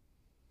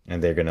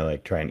 And they're gonna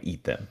like try and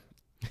eat them.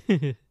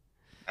 I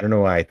don't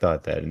know why I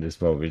thought that in this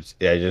moment.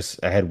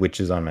 I had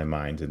witches on my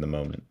mind in the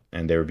moment,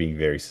 and they were being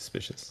very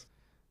suspicious.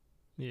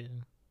 Yeah.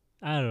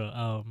 I don't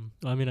know.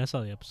 I mean, I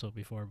saw the episode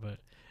before, but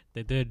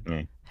they did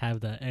Yeah.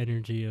 have that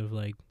energy of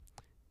like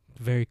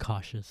very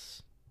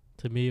cautious.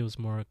 To me, it was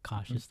more a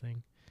cautious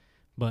thing.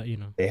 But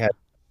They had a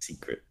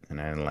secret,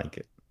 and I didn't like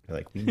it. They're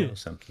like, we know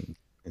something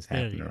is there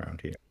happening you go.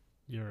 around here.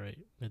 You're right.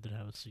 They did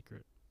have a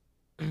secret.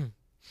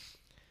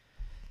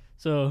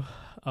 So,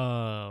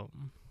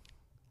 um,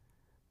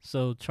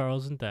 so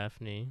Charles and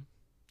Daphne,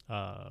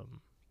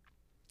 um,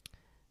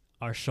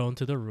 are shown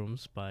to their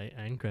rooms by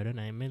Aunt Greta and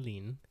Aunt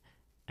Maylene,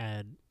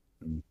 and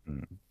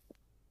Mhm.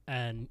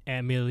 Aunt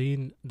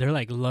Maylene, they're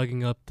like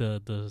lugging up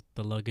the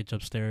luggage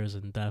upstairs,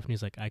 and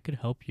Daphne's like, I could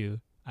help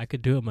you. I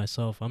could do it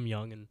myself. I'm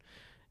young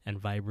and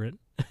vibrant.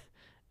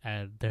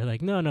 And they're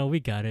like, no, we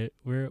got it.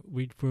 We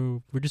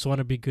just want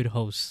to be good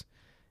hosts.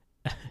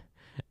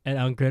 And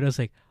Aunt Greta's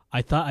like,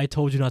 I thought I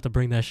told you not to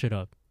bring that shit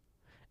up.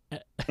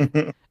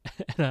 And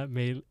Aunt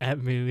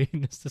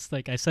Maylene is just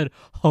like, I said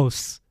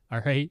hosts, all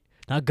right,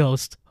 not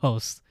ghost,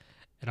 host.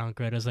 And Aunt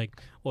Greta's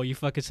like, well, you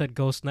fucking said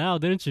ghost now,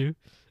 didn't you?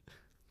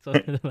 So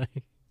they're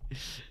like,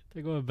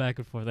 they're going back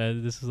and forth.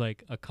 This is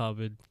like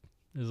this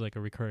is like a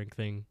recurring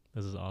thing.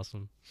 This is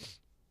awesome.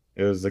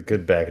 It was a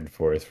good back and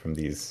forth from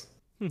these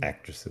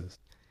actresses.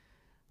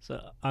 So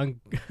Aunt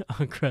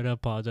Greta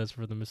apologized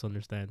for the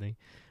misunderstanding.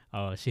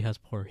 She has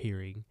poor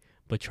hearing,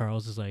 but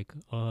Charles is like,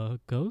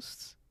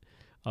 ghosts.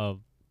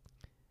 Um,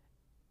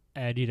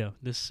 and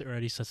this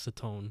already sets the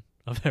tone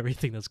of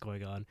everything that's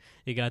going on.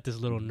 You got this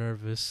little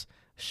nervous,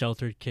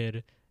 sheltered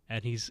kid,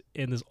 and he's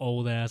in this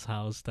old ass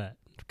house that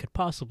could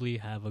possibly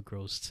have a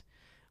ghost.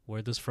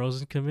 Where does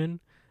Frozen come in?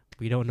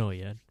 We don't know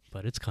yet,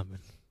 but it's coming.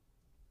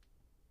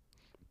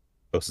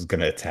 Ghost is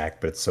gonna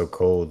attack, but it's so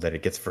cold that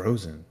it gets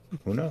frozen.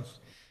 Who knows?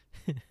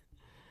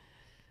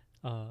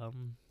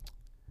 Um,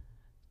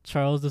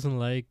 Charles doesn't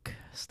like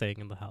staying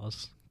in the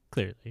house.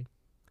 Clearly,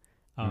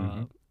 Hmm.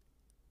 uh,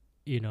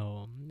 you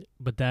know,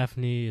 but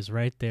Daphne is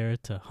right there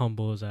to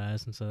humble his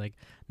ass and say like,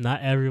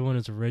 not everyone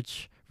is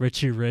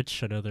Richie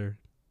Rich, another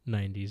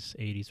 '90s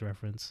 '80s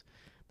reference.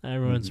 Not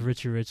everyone's Hmm.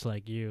 Richie Rich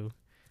like you.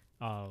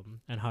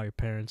 and how your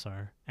parents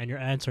are, and your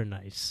aunts are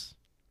nice.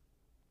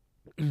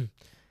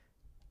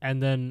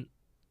 And then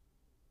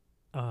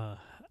uh,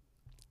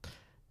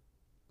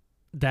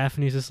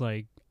 Daphne's just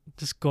like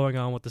just going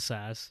on with the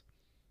sass.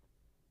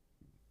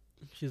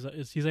 He's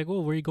like,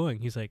 well, where are you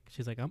going? She's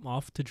like, I'm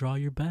off to draw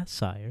your bath,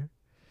 sire.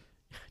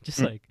 Just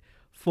like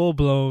full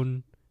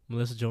blown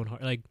Melissa Joan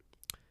Hart. Like,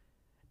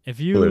 if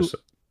you, Clarissa.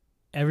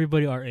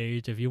 everybody our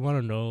age, if you want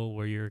to know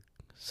where your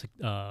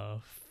uh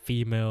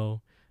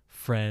female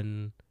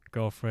friend,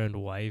 girlfriend,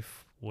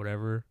 wife,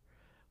 whatever,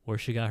 where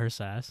she got her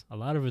sass, a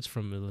lot of it's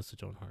from Melissa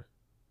Joan Hart.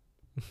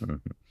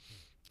 Mhm.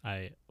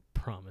 I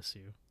promise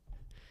you.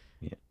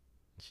 Yeah.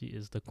 She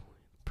is the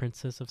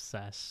princess of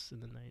sass in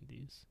the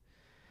 90s.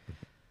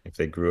 If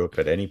they grew up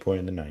at any point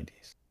in the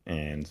 90s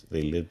and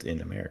they lived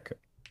in America,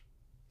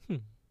 Hmm.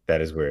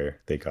 that is where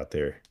they got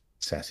their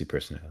sassy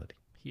personality.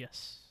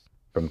 Yes.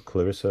 From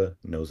Clarissa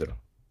Knows It All.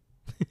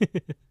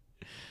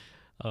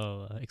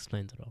 Oh,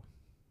 explains it all.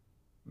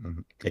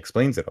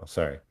 Explains it all.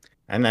 Sorry.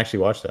 I didn't actually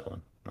watch that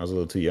one. I was a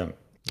little too young.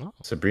 Oh,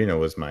 Sabrina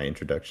was my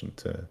introduction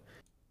to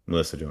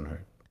Melissa Joan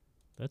Hart.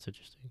 that's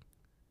interesting.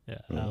 Yeah,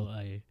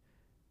 Mhm.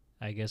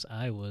 I guess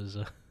I was.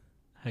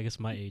 I guess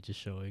my age is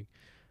showing.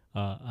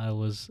 I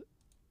was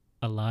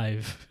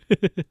alive.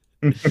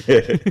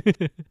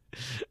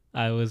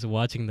 I was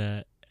watching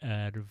that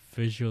and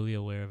visually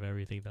aware of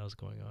everything that was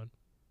going on.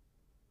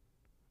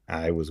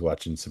 I was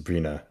watching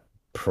Sabrina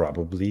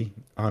probably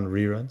on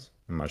reruns.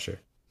 I'm not sure.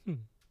 Hmm.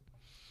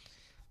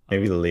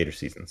 Maybe the later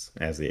seasons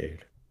as they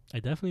aired. I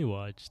definitely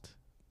watched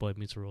Boy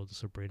Meets World to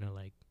Sabrina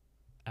like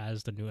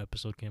as the new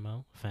episode came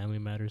out. Family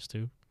Matters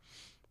too.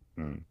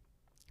 Mm.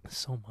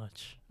 So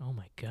much. Oh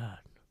my god.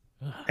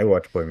 Ugh. I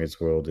watch Boy Meets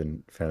World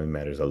and Family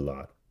Matters a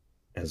lot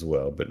as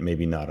well, but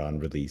maybe not on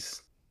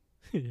release.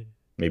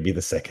 Maybe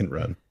the second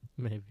run.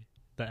 Maybe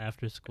the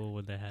after school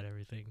when they had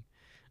everything.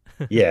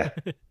 Yeah.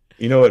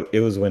 You know what? It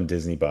was when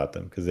Disney bought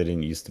them because they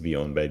didn't used to be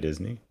owned by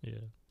Disney. Yeah.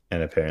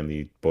 And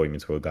apparently Boy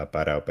Meets World got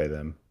bought out by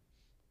them.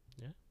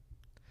 Yeah.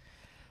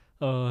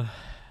 Uh,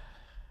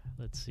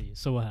 let's see.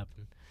 So what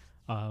happened?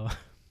 Uh,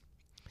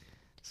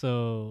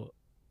 so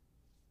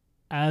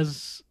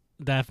as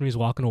Daphne's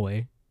walking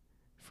away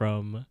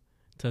from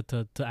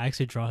to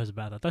actually draw his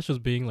bath, I thought she was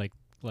being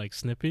like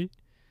snippy,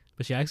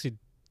 but she actually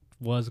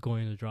was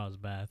going to draw his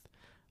bath.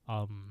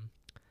 Um,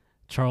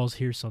 Charles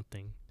hears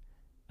something.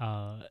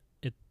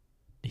 It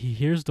he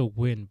hears the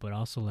wind, but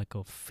also like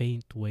a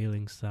faint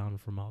wailing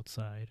sound from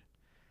outside,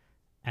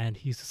 and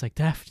he's just like,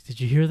 Daphne, did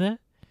you hear that?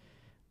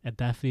 And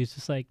Daphne's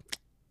just like,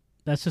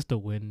 that's just the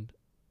wind.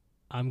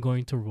 I'm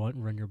going to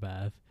run your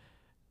bath.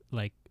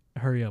 Like,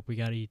 hurry up, we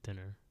gotta eat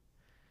dinner.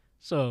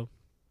 So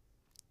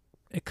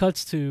it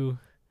cuts to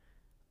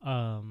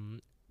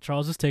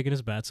Charles is taking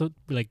his bath. So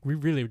like we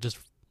really just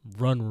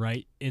run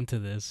right into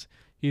this.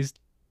 He's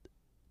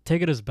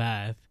taking his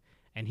bath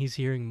and he's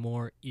hearing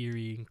more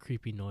eerie and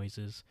creepy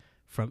noises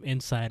from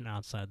inside and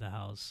outside the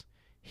house.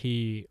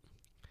 He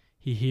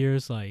he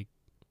hears like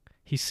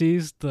he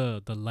sees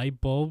the light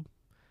bulb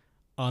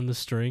on the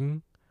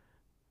string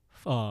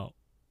uh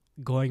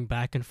going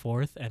back and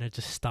forth, and it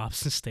just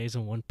stops and stays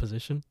in one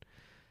position.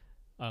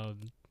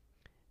 Um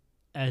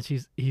as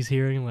he's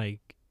hearing like,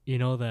 you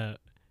know, the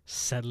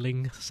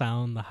settling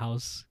sound the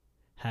house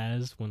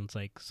has when it's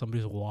like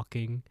somebody's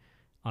walking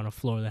on a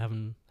floor that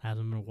hasn't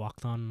been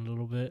walked on in a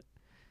little bit.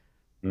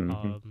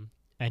 Mm-hmm.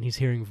 And he's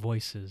hearing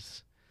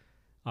voices.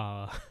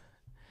 Uh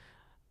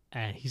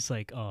and he's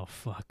like, oh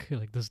fuck,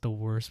 like this is the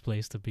worst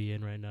place to be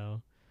in right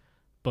now.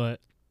 But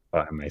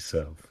By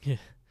myself. yeah,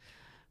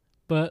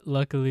 but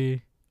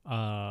luckily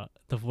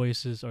the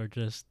voices are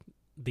just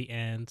the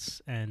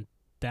ants and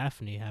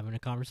Daphne having a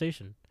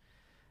conversation.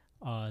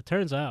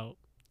 Turns out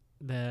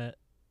that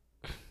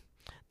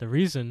the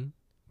reason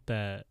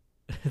that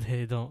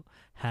they don't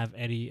have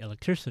any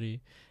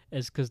electricity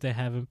is because they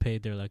haven't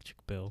paid their electric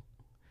bill.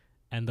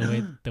 And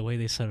the way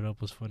they set it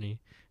up was funny.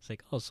 It's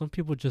like, oh, some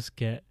people just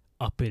get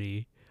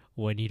uppity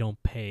when you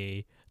don't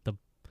pay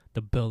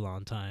the bill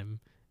on time.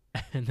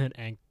 And then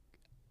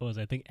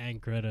I think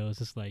Aunt Greta was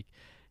just like,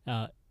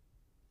 uh,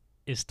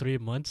 is 3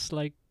 months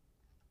like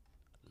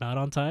not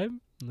on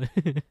time?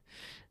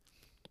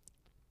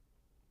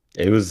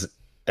 It was,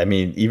 I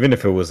mean, even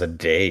if it was a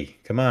day,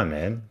 come on,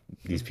 man.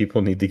 These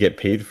people need to get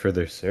paid for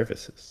their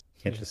services.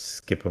 You can't Yeah. just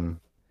skip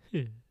them.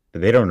 Yeah.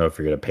 They don't know if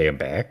you're going to pay them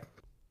back.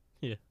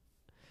 Yeah.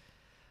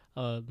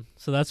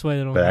 So that's why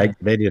they don't But have.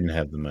 they didn't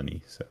have the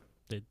money. So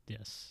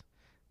Yes,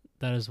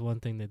 that is one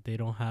thing that they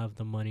don't have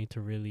the money to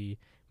really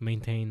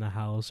maintain the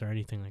house or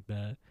anything like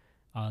that.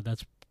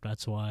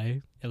 That's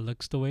why it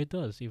looks the way it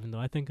does. Even though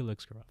I think it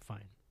looks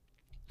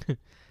fine.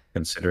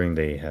 considering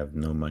they have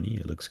no money,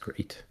 it looks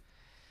great.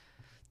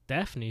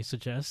 Daphne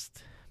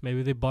suggests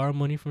maybe they borrow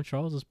money from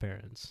Charles's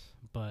parents,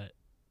 but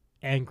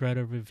Aunt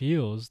Greta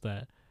reveals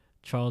that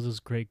Charles's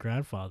great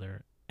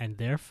grandfather and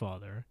their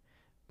father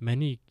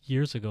many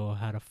years ago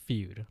had a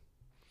feud.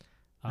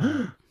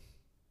 Um,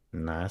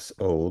 Nice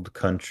old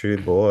country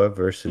boy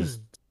versus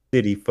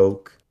city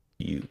folk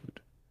feud.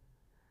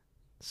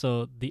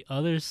 So the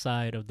other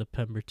side of the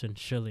Pemberton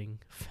Schilling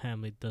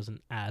family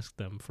doesn't ask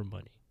them for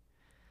money.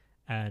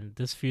 And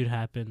this feud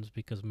happens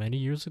because many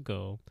years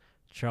ago,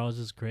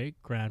 Charles's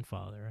great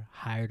grandfather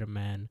hired a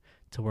man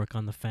to work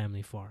on the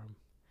family farm.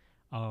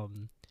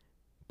 Um,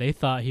 they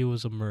thought he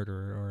was a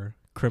murderer or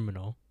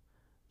criminal,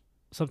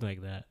 something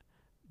like that.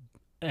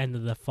 And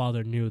the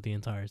father knew the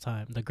entire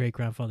time. The great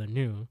grandfather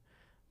knew,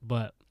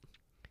 but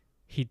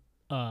he,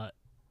 Aunt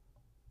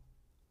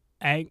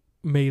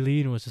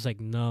Maylene was just like,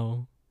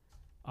 no,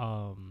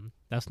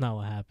 that's not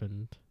what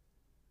happened.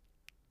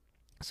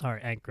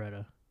 Sorry, Aunt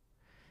Greta.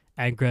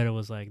 Aunt Greta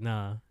was like,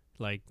 nah,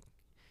 like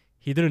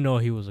he didn't know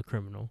he was a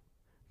criminal.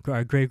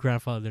 Our great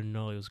grandfather didn't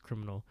know he was a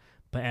criminal,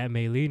 but Aunt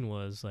Maylene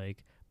was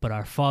like, but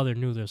our father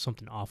knew there was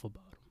something off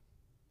about him.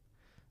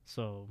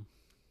 So,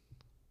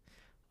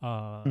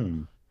 uh,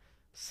 Hmm.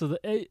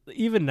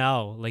 even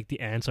now, like the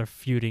aunts are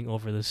feuding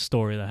over this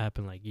story that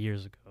happened like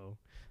years ago.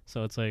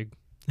 So it's like,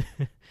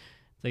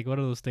 it's like one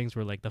of those things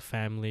where like the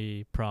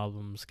family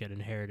problems get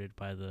inherited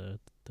by the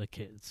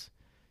kids.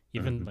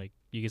 Even Mhm. like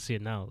you can see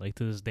it now, like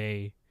to this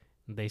day,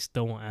 they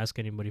still won't ask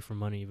anybody for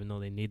money even though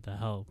they need the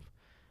help.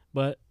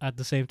 But at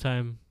the same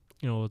time,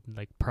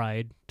 like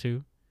pride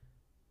too.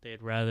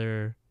 They'd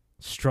rather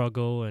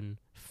struggle and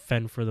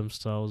fend for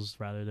themselves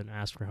rather than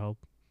ask for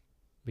help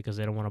because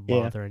they don't want to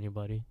Yeah. bother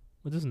anybody,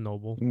 which is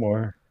noble. The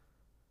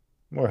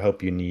more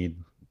help you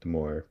need, the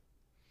more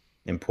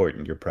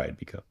important your pride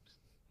becomes.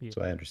 Yeah.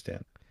 So I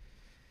understand.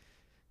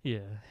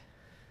 Yeah.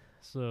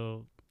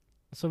 So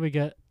we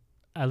get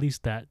at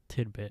least that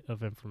tidbit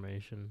of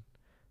information.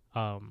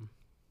 Um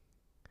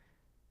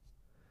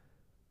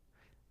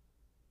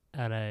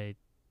and I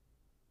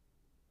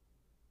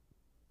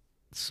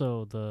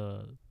so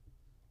the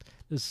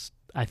this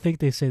I think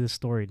they say the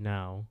story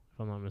now, if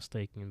I'm not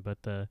mistaken,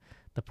 but the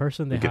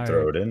person they We could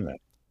throw hired it in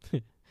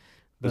there.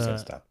 Who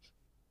says the stop?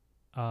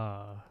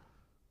 uh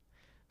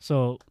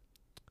so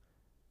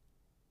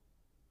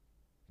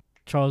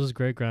Charles's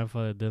great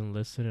grandfather didn't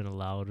listen and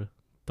allowed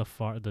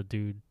the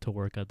dude to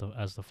work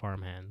as the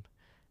farmhand,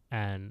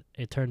 and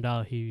it turned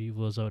out he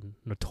was a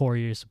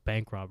notorious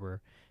bank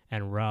robber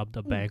and robbed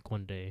a bank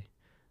one day.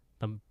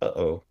 The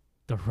Uh-oh.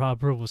 the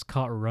robber was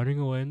caught running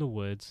away in the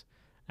woods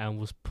and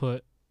was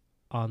put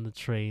on the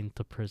train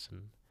to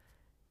prison.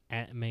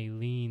 Aunt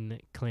Maylene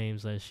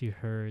claims that she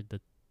heard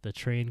the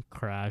train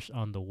crash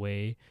on the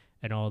way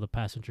and all the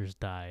passengers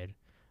died,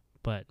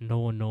 but no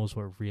one knows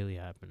what really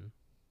happened.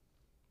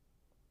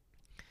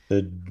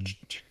 The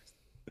j-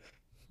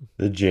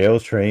 the jail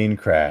train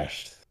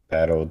crashed.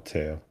 That old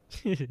tale.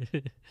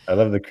 I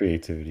love the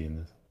creativity in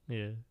this.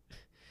 Yeah.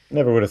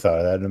 Never would have thought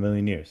of that in a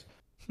million years.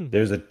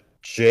 There's a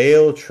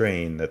jail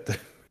train that the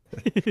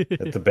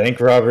that the bank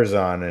robber's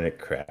on and it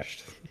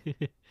crashed.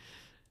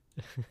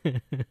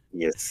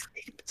 He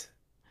escaped.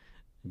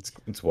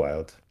 It's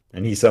wild.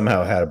 And he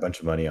somehow had a bunch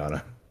of money on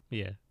him.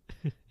 Yeah.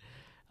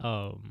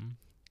 Um,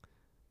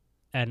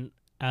 and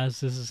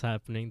as this is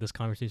happening, this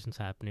conversation's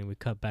happening, we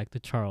cut back to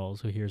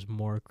Charles, who hears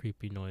more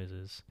creepy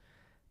noises,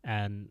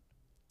 and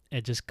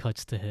it just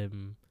cuts to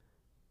him.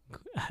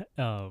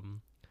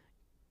 Um,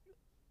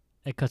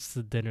 it cuts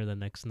to dinner the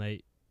next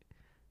night.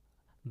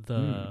 Hmm.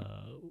 The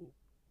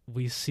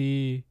We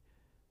see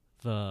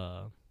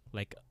the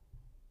like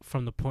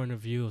from the point of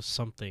view of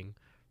something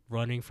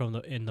running from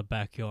the in the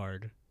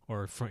backyard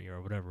or front yard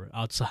or whatever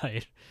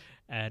outside,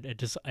 and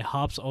it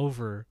hops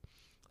over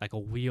like a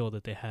wheel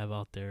that they have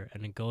out there,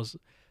 and it goes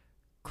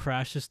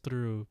crashes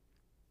through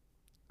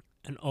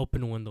an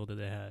open window that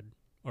they had,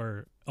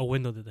 or a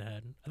window that they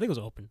had. I think it was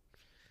open.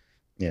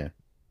 Yeah.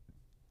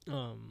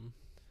 Um,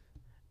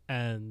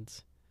 and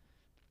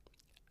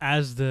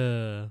as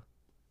the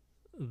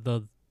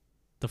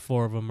the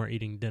four of them are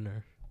eating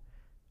dinner,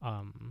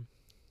 um,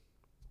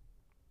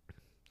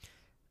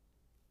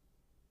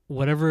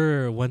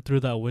 whatever went through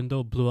that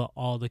window blew out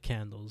all the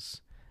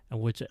candles,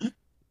 and which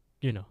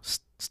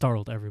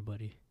startled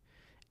everybody.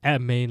 At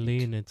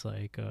mainly, and it's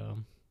like, oh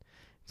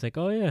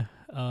yeah,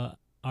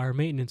 our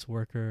maintenance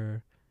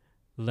worker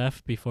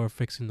left before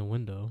fixing the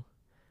window.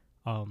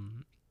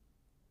 Um,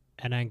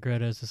 and Aunt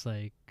Greta's just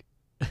like,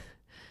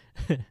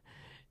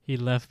 he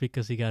left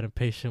because he got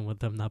impatient with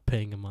them not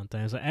paying him on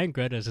time. So Aunt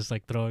Greta's just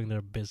like throwing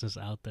their business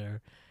out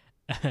there,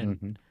 and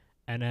Hmm.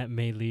 Aunt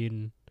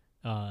Maylene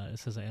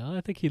says like, oh,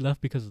 I think he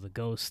left because of the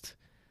ghost.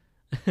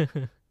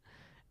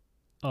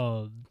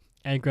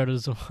 Aunt Greta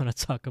doesn't want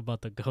to talk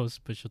about the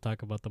ghost, but she'll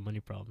talk about the money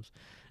problems.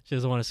 She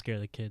doesn't want to scare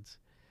the kids.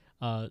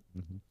 Uh,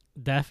 Hmm.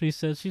 Daphne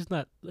says she's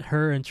not.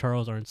 Her and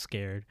Charles aren't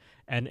scared,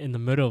 and in the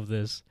middle of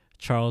this,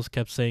 Charles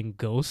kept saying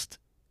 "ghost,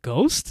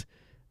 ghost"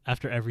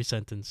 after every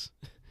sentence.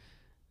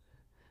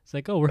 It's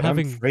like, oh, But I'm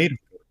afraid.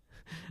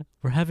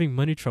 we're having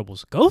money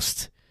troubles.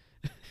 Ghost,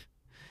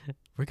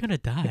 we're gonna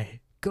die.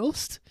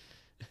 Ghost.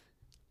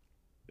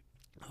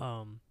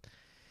 Um,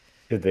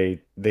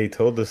 They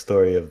told the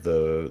story of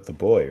the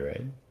boy,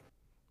 right?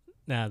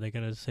 Nah, they're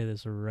gonna say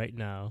this right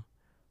now.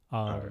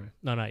 All right.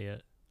 No, not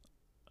yet.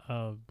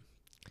 Um,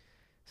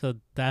 so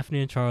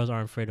Daphne and Charles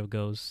aren't afraid of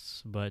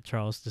ghosts, but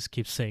Charles just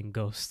keeps saying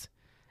ghost,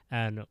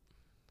 and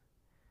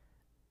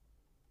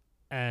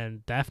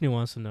and Daphne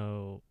wants to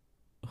know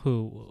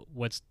who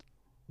what's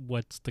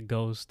the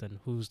ghost and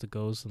who's the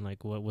ghost and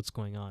like what's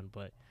going on,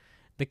 but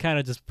they kind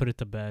of just put it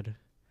to bed,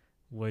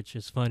 which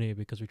is funny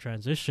because we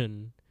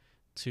transition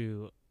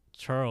to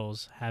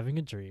Charles having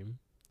a dream,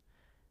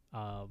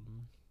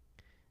 um,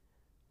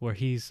 where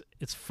it's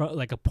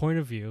like a point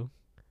of view,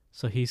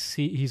 so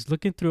he's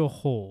looking through a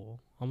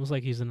hole, almost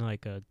like he's in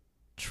like a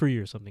tree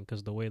or something,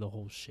 because the way the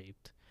hole's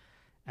shaped,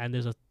 and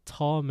there's a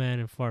tall man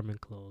in farming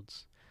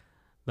clothes.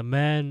 The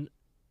man,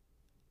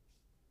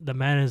 the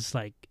man is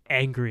like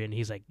angry, and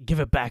he's like, "Give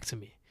it back to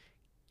me,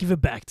 give it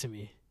back to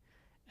me,"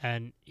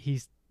 and you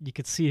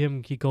could see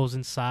him. He goes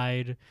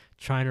inside,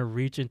 trying to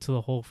reach into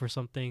the hole for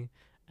something,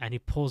 and he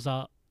pulls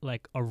out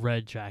like a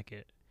red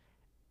jacket,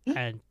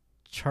 and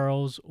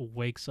Charles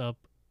wakes up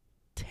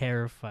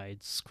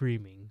terrified,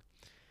 screaming,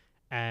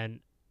 and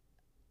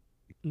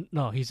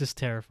no, he's just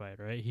terrified,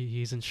 right?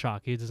 He's in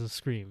shock. He doesn't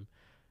scream,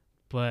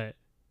 but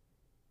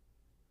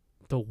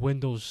the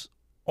windows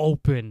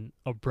open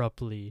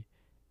abruptly,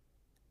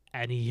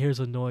 and he hears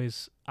a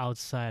noise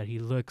outside. He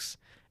looks,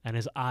 and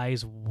his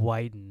eyes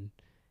widen,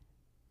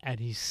 and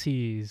he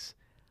sees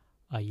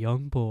a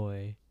young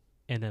boy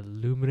in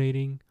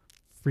illuminating,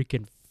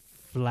 freaking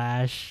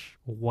flash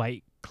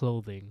white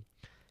clothing,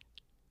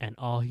 and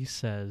all he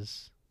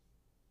says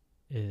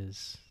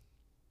is,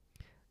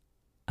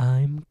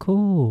 "I'm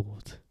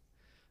cold."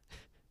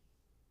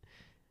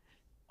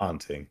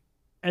 Haunting.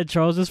 And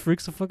Charles just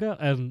freaks the fuck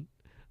out. And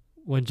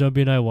when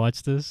Jumpy and I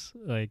watched this,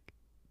 like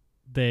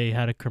they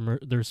had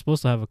they're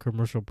supposed to have a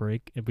commercial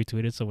break in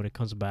between it, so when it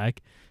comes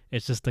back,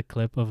 it's just a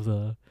clip of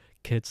the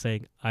kid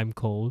saying, "I'm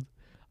cold."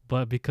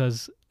 But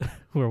because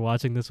we're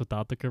watching this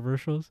without the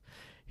commercials,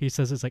 he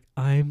says it's like,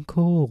 "I'm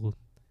cold.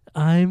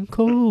 I'm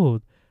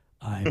cold.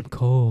 I'm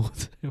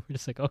cold." And we're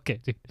just like, okay,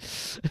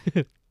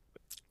 dude.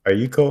 Are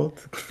you cold?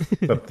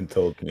 Something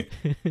told me.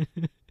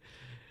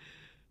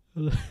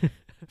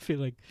 I feel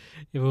like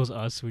if it was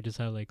us, we just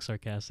have like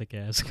sarcastic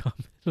ass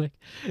comment like,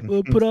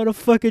 "Well, put on a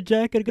fucking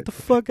jacket and get the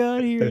fuck out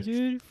of here,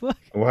 dude." Fuck.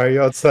 Why are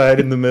you outside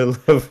in the middle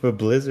of a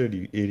blizzard,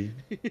 you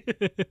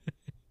idiot?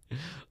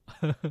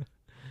 Come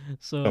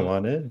So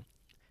on in.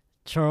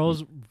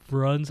 Charles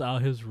runs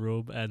out his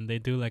room, and they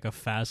do like a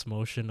fast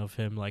motion of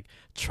him like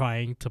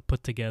trying to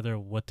put together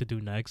what to do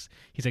next.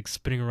 He's like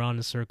spinning around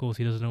in circles.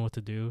 He doesn't know what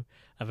to do.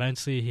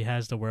 Eventually, he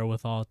has the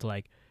wherewithal to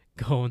like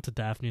go into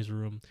Daphne's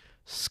room,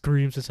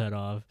 screams his head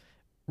off,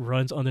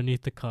 runs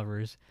underneath the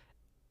covers,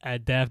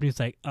 and Daphne's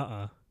like,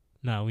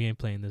 no, we ain't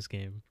playing this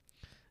game."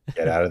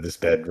 Get out of this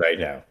bed right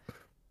now.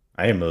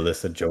 I am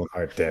Melissa Joan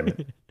Hart, damn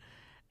it.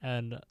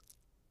 And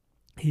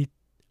he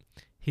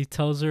he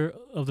tells her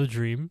of the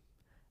dream,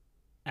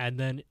 and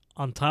then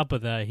on top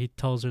of that, he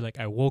tells her like,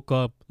 "I woke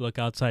up, look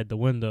outside the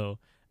window,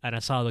 and I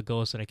saw the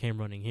ghost, and I came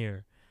running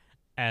here."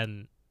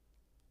 And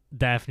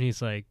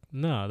Daphne's like,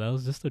 "No, that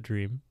was just a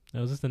dream. That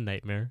was just a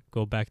nightmare.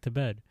 Go back to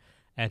bed."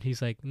 And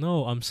he's like,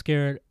 "No, I'm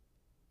scared,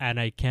 and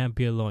I can't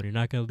be alone. You're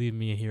not gonna leave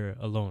me here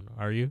alone,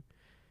 are you?"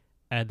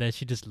 And then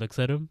she just looks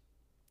at him,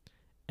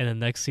 and the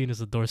next scene is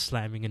the door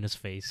slamming in his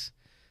face.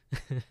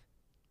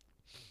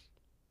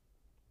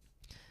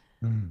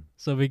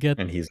 So we get,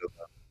 And he's a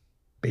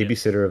yep,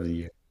 babysitter of the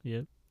year.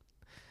 yep.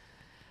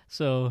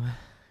 So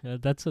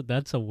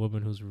that's a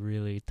woman who's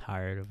really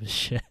tired of his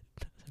shit.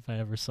 If I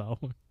ever saw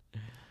one.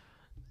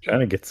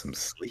 Trying to get some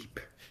sleep.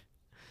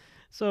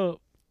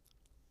 So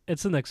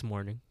it's the next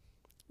morning.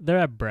 They're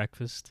at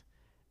breakfast,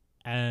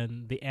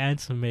 and the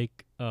ants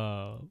make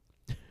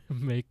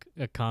make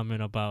a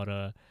comment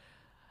about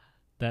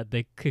that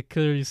they could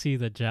clearly see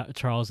that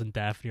Charles and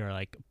Daphne are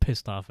like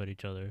pissed off at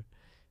each other.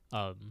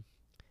 Um,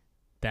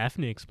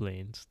 Daphne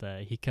explains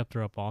that he kept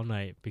her up all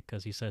night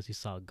because he says he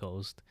saw a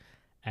ghost,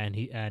 and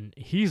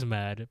he's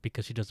mad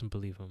because she doesn't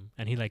believe him,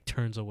 and he like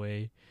turns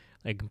away,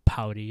 like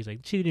pouty. He's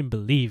like, "She didn't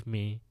believe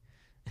me,"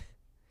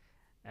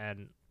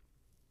 and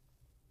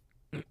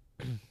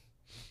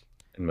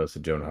And Melissa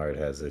Joan Hart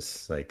has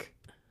this like,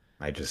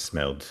 I just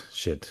smelled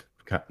shit,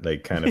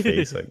 like kind of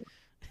face, like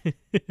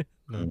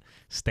no,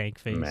 stank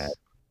face. mad.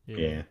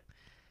 Yeah.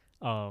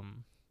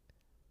 Um,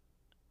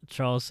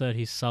 Charles said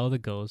he saw the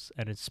ghost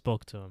and it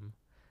spoke to him.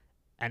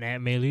 And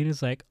Aunt Maylene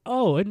is like,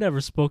 "Oh, it never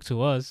spoke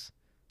to us."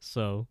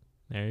 So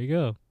there you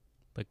go.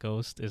 The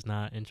ghost is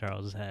not in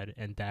Charles's head,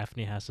 and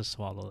Daphne has to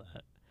swallow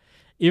that.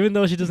 Even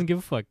though she doesn't give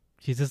a fuck.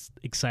 She's just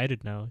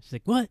excited now. She's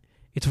like, "What?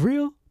 It's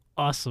real?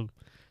 Awesome."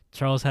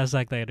 Charles has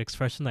like that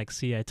expression like,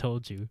 "See, I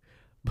told you."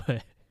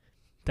 But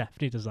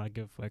Daphne does not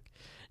give a fuck.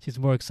 She's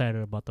more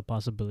excited about the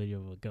possibility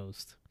of a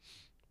ghost.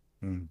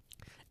 Mm.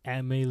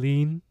 Aunt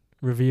Maylene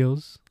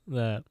reveals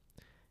that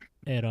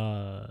it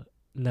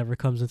never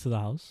comes into the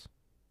house,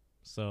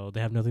 so they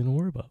have nothing to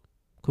worry about.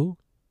 Cool.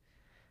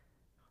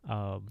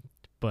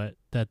 But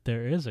that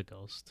there is a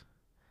ghost.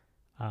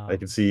 I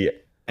can see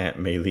Aunt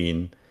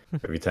Maylene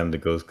every time the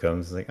ghost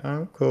comes, like,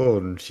 "I'm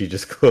cold," and she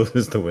just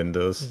closes the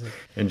windows like,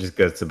 and just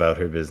gets about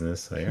her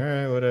business. Like, all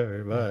right,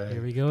 whatever, bye.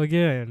 "Here we go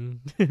again."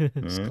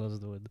 Just close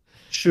the window.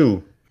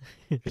 Shoo.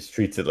 Just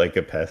treats it like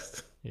a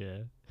pest.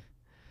 Yeah.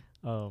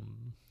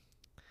 Um.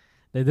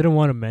 They didn't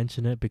want to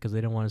mention it because they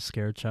didn't want to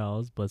scare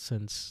Charles, but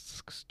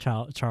since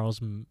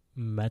Charles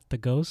met the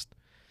ghost,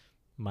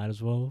 might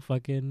as well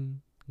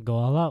fucking go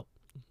all out.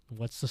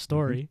 What's the Hmm.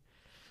 story?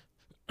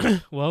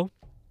 Well,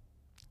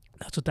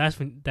 that's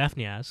what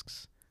Daphne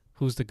asks.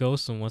 Who's the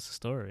ghost and what's the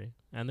story?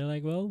 And they're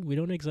like, well, we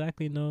don't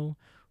exactly know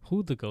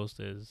who the ghost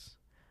is,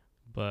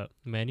 but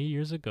many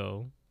years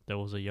ago, there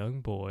was a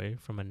young boy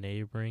from a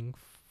neighboring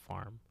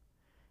farm,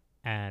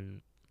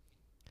 and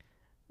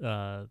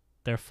uh,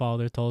 their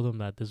father told them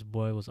that this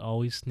boy was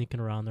always sneaking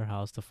around their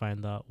house to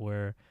find out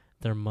where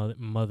their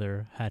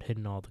mother had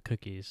hidden all the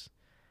cookies.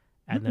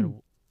 And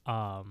then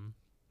um,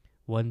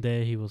 one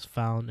day he was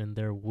found in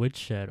their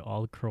woodshed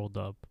all curled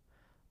up,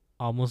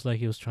 almost like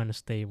he was trying to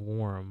stay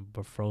warm,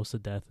 but froze to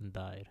death and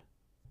died.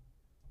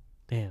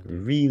 Damn,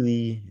 dude.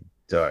 Really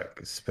dark,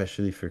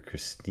 especially for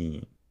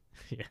Christine.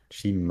 Yeah.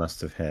 She must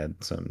have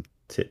had some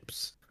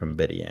tips from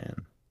Betty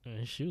Ann.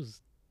 And she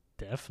was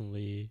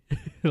definitely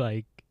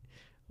like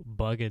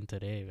bugging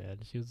today, man.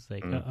 She was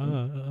like,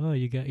 Hmm.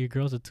 you got your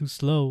girls are too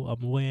slow.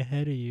 I'm way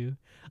ahead of you.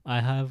 I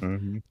have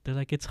Hmm. they're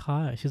like, it's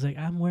hot. She's like,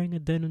 I'm wearing a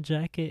denim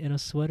jacket and a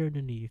sweater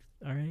underneath.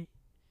 All right.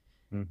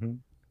 Hmm.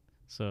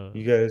 So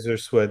You guys are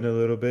sweating a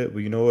little bit, but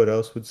you know what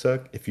else would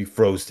suck? If you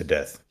froze to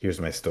death.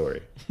 Here's my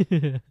story.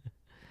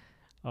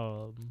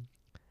 um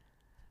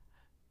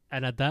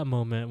and at that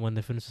moment when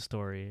they finish the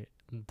story,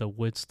 the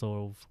wood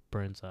stove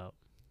burns out.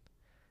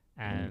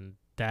 Mm. And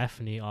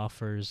Daphne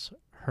offers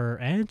her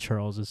and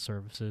Charles's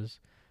services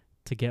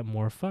to get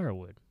more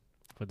firewood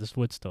for this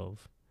wood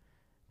stove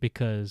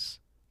because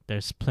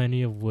there's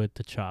plenty of wood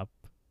to chop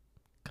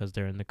because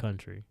they're in the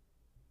country.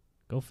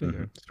 Go Hmm.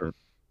 figure.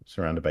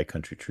 Surrounded by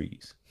country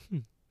trees.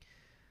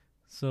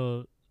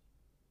 So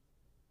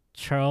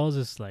Charles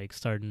is like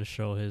starting to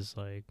show his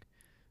like,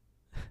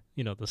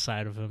 the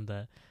side of him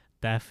that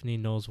Daphne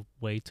knows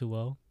way too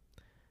well,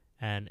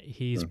 and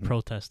he's Hmm.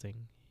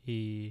 protesting.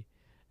 He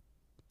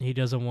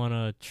doesn't want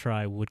to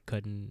try wood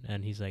cutting,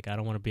 and he's like, I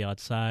don't want to be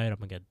outside. I'm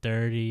gonna get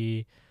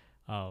dirty.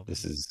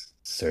 This Um, is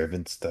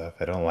servant stuff.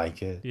 I don't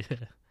like it.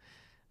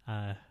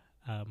 yeah.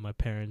 Uh, my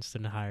parents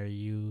didn't hire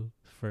you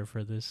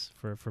for this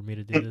for me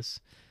to do this.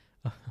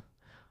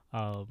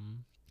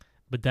 um,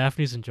 but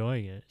Daphne's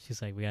enjoying it.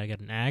 She's like, we gotta get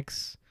an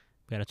axe.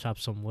 We gotta chop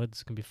some wood.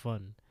 It's gonna be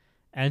fun.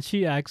 And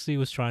she actually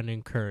was trying to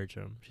encourage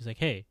him. She's like,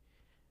 hey,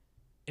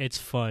 it's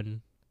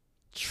fun.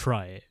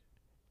 Try it.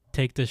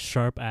 Take this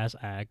sharp ass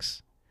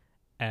axe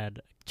and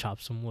chop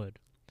some wood.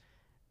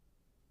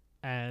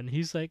 And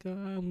he's like,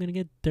 I'm gonna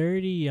get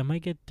dirty. I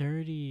might get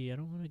dirty. I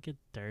don't want to get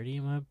dirty.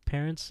 My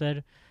parents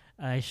said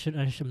I'm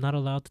not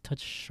allowed to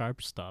touch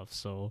sharp stuff.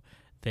 So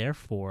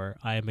therefore,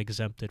 I am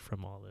exempted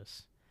from all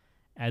this.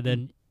 And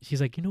then she's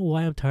like, you know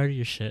why I'm tired of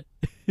your shit?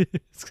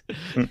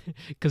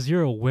 Because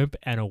you're a wimp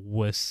and a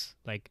wuss.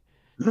 Like,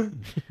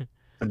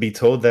 I'd be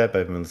told that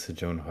by Melissa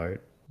Joan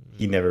Hart.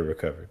 He mm, never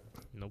recovered.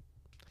 nope.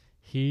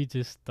 He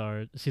just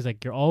started. She's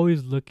like, you're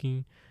always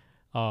looking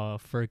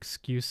for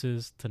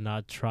excuses to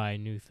not try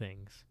new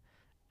things.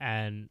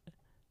 And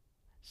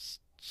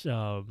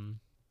um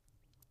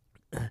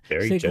she's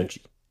Very like judgy.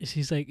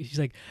 she's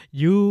like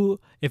you,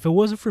 if it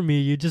wasn't for me,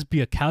 you'd just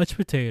be a couch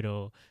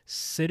potato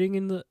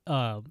sitting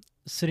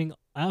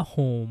at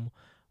home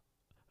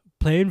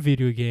playing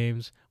video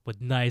games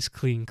with nice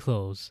clean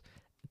clothes.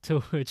 To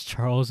which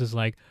Charles is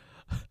like,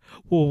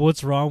 well,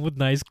 what's wrong with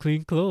nice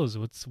clean clothes?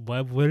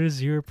 What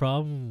is your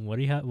problem? What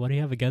do you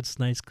have against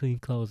nice clean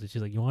clothes? And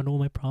she's like, you want to know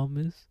what my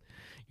problem is?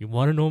 You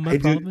want to know what my I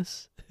do. problem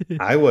is?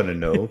 I want to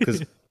know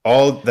because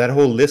all that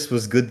whole list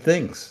was good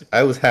things.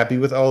 I was happy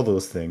with all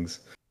those things.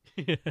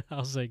 I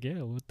was like,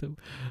 yeah, what's I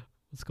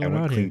going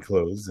want on clean here?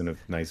 clothes and a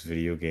nice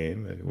video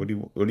game. What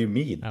do you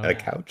mean? A Uh,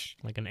 couch?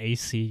 like an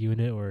AC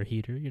unit or a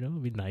heater,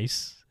 it'd be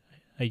nice,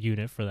 a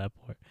unit for that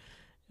part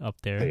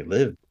up They there.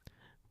 live.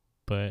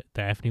 But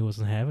Daphne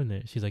wasn't having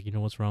it. She's like, you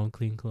know what's wrong with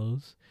clean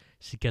clothes?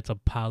 She gets a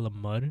pile of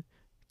mud.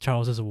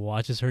 Charles just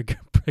watches her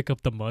pick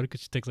up the mud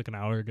because she takes like an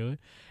hour to do it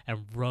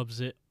and rubs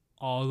it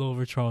all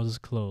over Charles's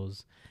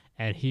clothes.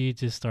 And he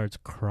just starts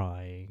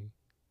crying.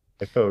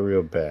 I felt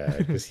real bad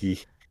because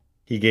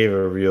he gave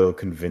a real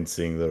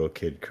convincing little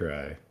kid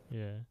cry.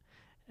 Yeah.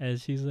 And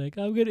he's like,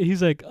 I'm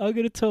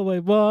gonna tell my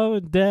mom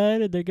and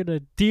dad and they're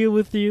gonna deal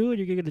with you and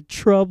you're gonna get in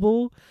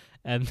trouble.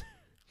 And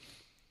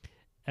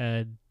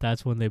and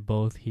that's when they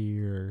both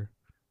hear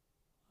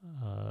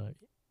uh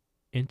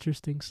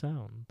interesting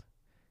sound.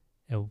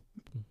 It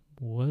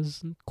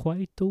wasn't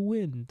quite the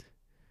wind.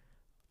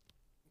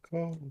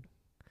 Oh.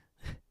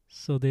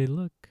 So they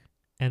look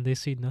and they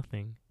see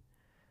nothing.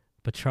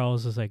 But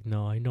Charles is like,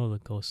 no, I know the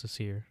ghost is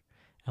here.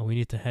 And we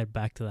need to head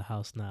back to the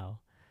house now.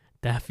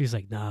 Daffy's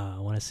like, nah, I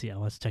want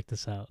to check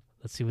this out.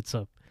 Let's see what's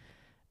up.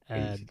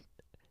 Crazy.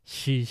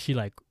 And she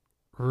like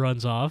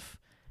runs off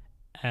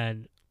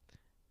and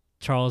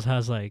Charles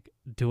has like,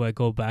 do I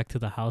go back to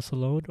the house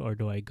alone or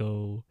do I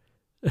go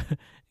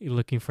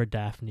looking for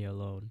Daphne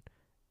alone?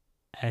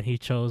 And he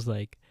chose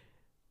like,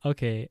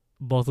 okay,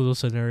 both of those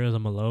scenarios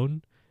I'm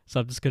alone, so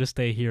I'm just gonna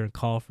stay here and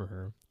call for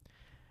her.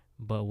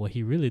 But what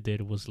he really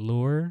did was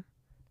lure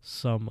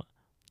some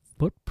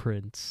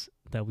footprints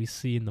that we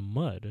see in the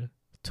mud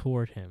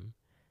toward him,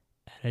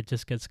 and it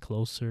just gets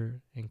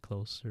closer and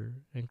closer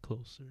and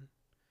closer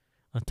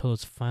until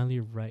it's finally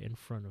right in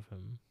front of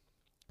him.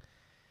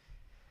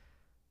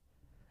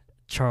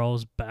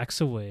 Charles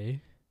backs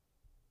away,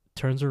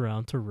 turns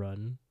around to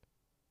run,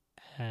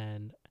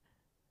 and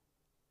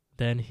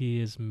then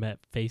he is met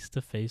face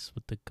to face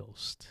with the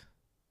ghost.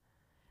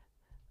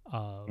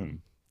 And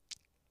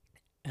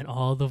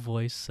all the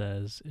voice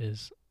says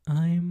is,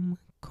 "I'm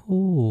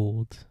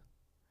cold."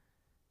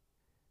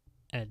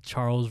 And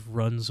Charles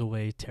runs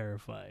away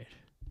terrified.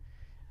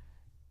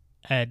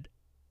 And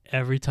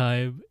every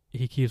time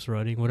he keeps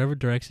running, whatever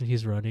direction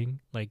he's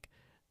running, like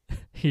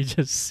you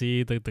just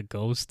see the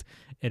ghost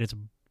in its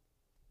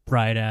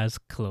bright ass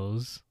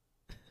clothes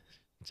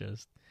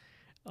just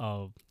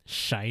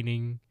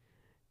shining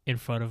in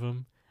front of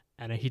him,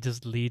 and he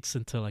just leads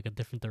into like a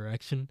different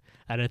direction.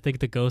 And I think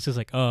the ghost is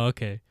like, oh,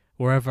 okay,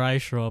 wherever I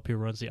show up, he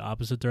runs the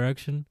opposite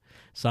direction,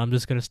 so I'm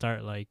just gonna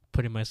start like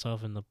putting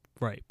myself in the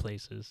right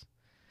places.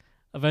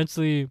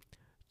 Eventually,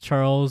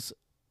 Charles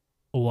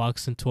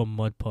walks into a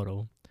mud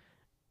puddle,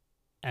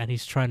 and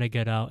he's trying to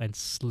get out and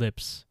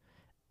slips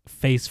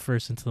face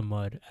first into the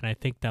mud. And I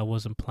think that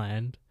wasn't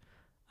planned.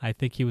 I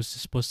think he was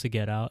supposed to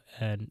get out,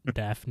 and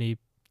Daphne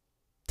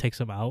takes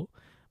him out,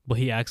 but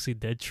he actually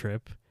did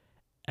trip.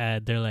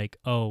 And they're like,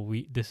 "Oh,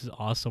 this is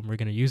awesome. We're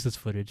gonna use this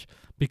footage,"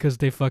 because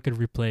they fucking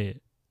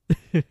replay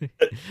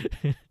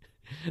it.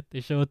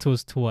 They show it to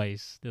us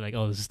twice. They're like,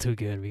 "Oh, this is too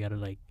good. We gotta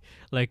like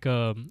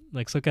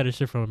some kind of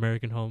shit from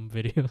American Home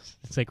Videos."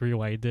 It's like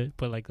rewind it,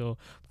 but like the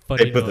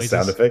funny They put noises. the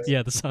sound effects.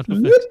 Yeah, the sound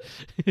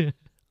effects.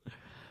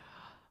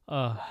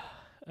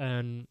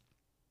 And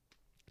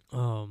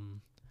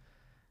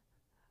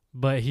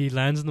but he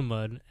lands in the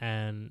mud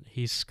and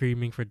he's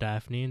screaming for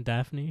Daphne, and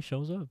Daphne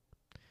shows up.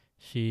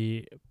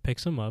 She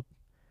picks him up.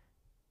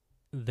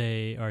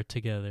 They are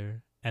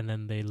together, and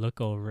then they look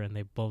over and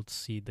they both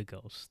see the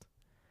ghost.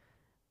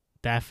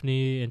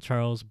 Daphne and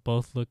Charles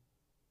both look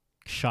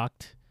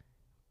shocked.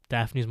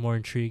 Daphne's more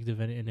intrigued, if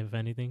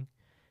anything.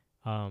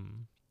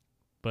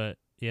 But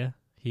yeah,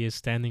 he is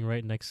standing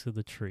right next to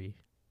the tree.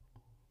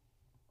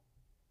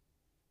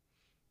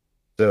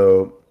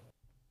 So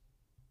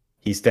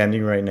he's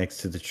standing right next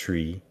to the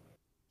tree.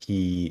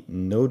 He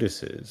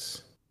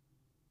notices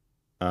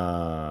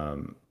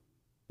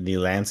the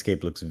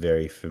landscape looks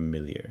very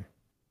familiar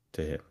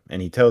to him.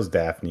 And he tells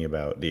Daphne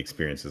about the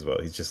experience as well.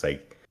 He's just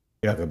like,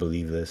 "You're not going to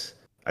believe this.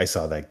 I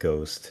saw that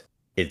ghost.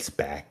 It's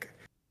back.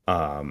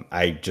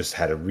 I just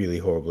had a really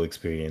horrible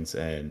experience,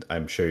 and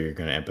I'm sure you're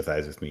going to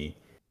empathize with me."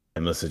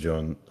 And Melissa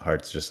Joan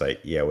Hart's just like,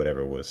 "Yeah,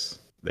 whatever it was.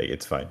 Like,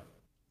 it's fine."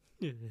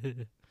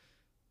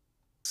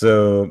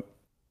 So,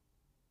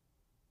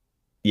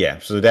 yeah.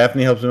 So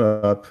Daphne helps him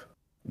up.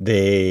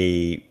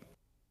 They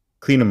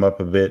clean him up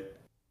a bit.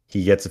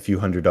 He gets a few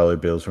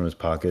 $100 bills from his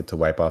pocket to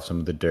wipe off some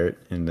of the dirt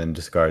and then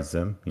discards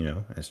them,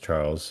 as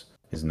Charles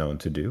is known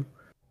to do.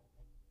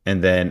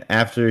 And then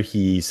after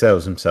he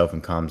settles himself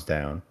and calms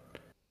down,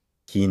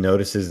 he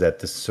notices that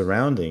the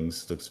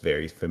surroundings looks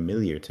very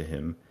familiar to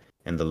him,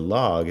 and the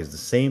log is the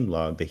same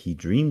log that he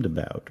dreamed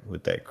about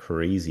with that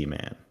crazy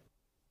man.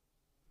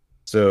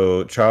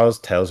 So Charles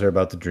tells her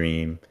about the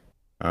dream,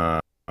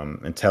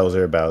 and tells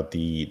her about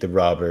the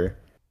robber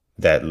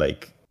that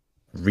like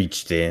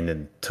reached in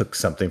and took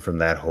something from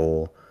that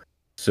hole.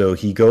 So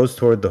he goes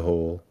toward the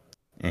hole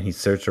and he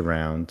searches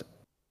around.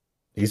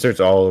 He searches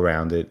all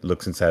around it,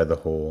 looks inside of the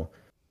hole,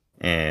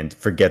 and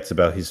forgets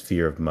about his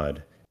fear of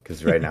mud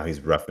because right now he's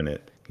roughing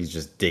it. He's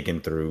just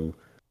digging through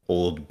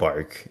old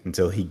bark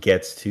until he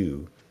gets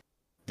to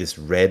this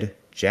red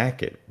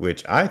jacket,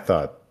 which I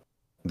thought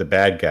the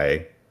bad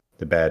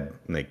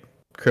like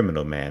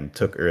criminal man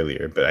took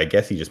earlier, but I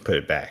guess he just put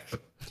it back.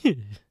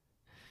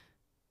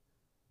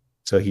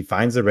 So he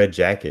finds the red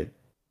jacket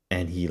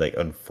and he like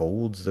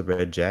unfolds the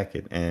red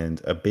jacket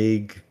and a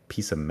big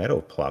piece of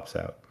metal plops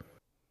out.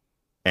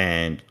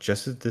 And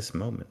just at this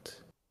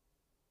moment,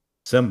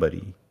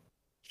 somebody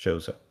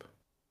shows up.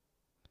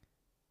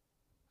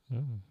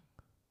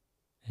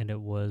 And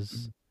it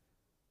was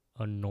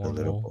a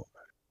normal,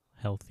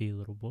 healthy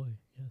little boy.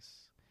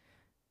 Yes.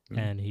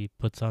 And he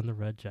puts on the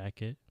red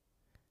jacket,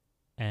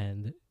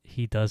 and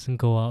he doesn't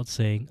go out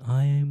saying,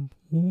 "I'm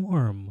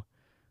warm,"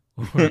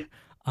 or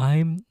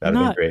 "I'm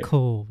not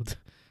cold."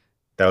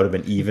 That would have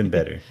been even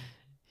better.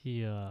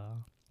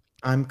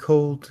 "I'm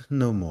cold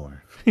no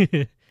more."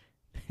 And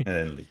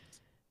then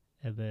leaves.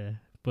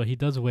 But he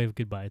does wave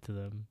goodbye to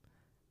them,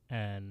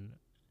 and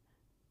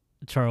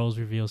Charles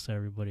reveals to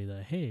everybody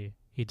that, hey,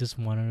 he just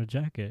wanted a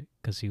jacket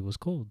because he was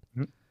cold.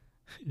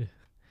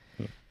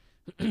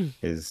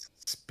 His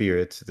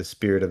spirit, the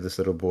spirit of this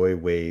little boy,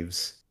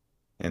 waves,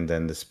 and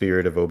then the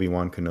spirit of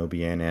Obi-Wan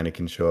Kenobi and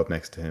Anakin show up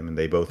next to him, and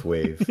they both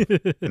wave,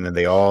 and then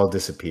they all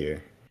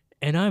disappear.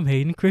 And I'm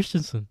Hayden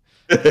Christensen.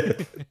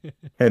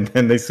 And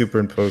then they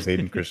superimpose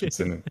Hayden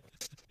Christensen.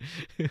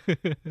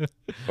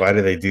 Why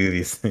do they do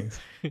these things?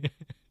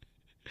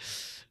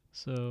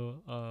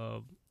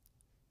 So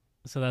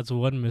that's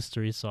one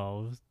mystery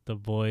solved. The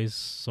boy's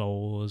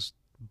soul was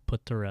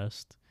put to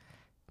rest.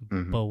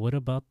 Hmm. But what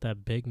about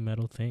that big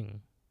metal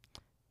thing?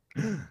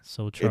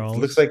 So It looks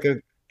Charles, like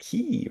a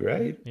key,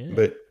 right? yeah.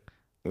 But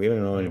we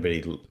don't know Um,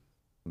 anybody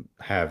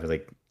have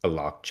like a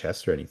locked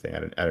chest or anything.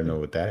 I don't know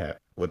what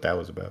that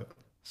was about.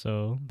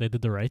 so they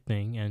did the right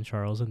thing, and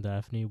Charles and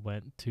Daphne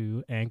went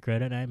to Aunt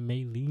Greta and Aunt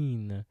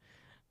Maylene.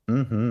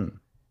 Mm-hmm.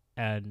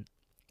 And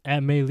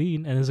Aunt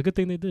Maylene, and it's a good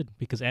thing they did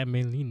because Aunt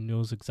Maylene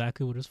knows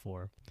exactly what it's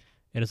for.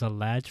 It is a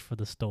latch for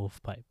the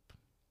stovepipe.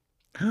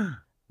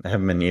 I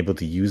haven't been able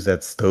to use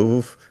that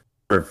stove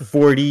for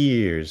 40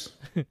 years.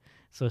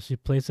 So she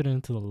placed it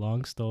into the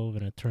long stove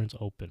and it turns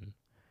open.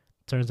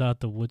 Turns out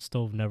the wood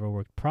stove never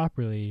worked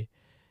properly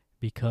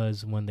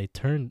because when they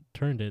turned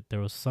it, there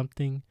was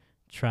something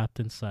trapped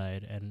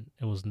inside and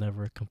it was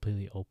never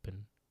completely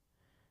open.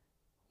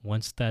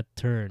 Once that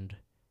turned,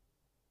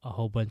 a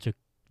whole bunch of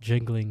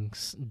jingling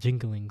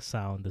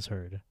sound is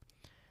heard.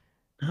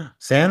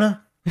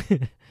 Santa?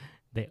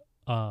 they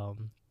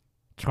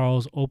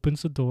Charles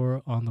opens the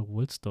door on the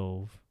wood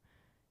stove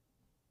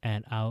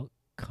and out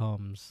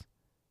comes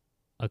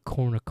a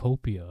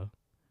cornucopia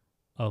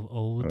of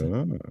old,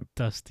 Oh,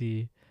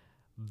 dusty,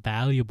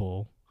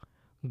 valuable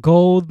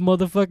gold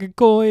motherfucking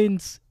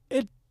coins.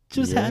 It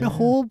just had a yeah.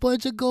 whole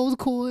bunch of gold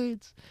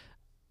coins.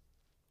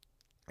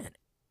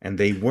 And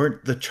they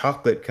weren't the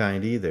chocolate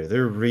kind either.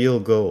 They're real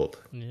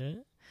gold. Yeah.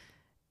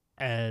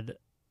 And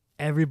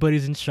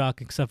everybody's in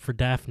shock except for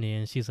Daphne.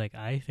 And she's like,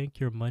 I think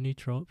your money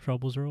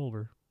troubles are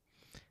over.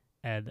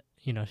 And,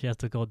 she has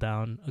to go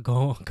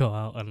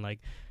out on like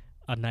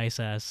a nice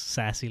ass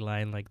sassy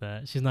line like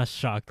that. She's not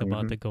shocked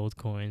about Hmm. the gold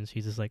coins.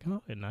 She's just like,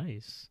 oh,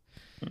 nice.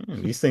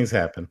 These things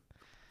happen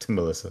to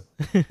Melissa.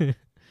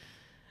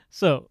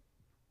 So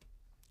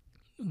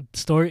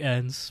story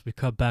ends. We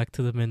cut back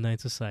to the Midnight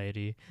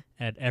Society,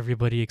 and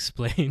everybody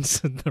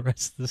explains the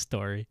rest of the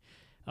story.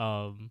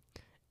 Um,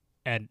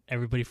 and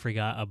everybody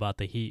forgot about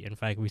the heat. In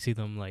fact, we see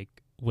them like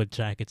with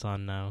jackets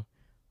on now.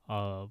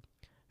 Uh,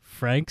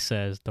 Frank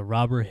says the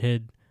robber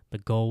hid the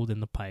gold in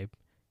the pipe.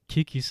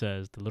 Kiki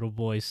says the little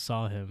boy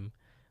saw him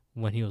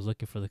when he was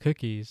looking for the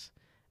cookies,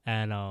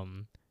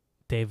 and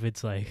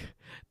David's like,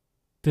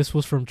 this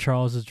was from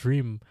Charles's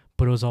dream,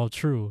 but it was all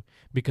true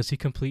because he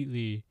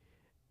completely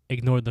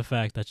ignored the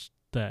fact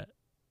that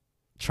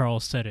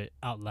Charles said it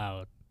out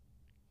loud.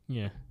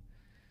 Yeah,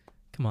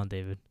 come on,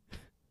 David.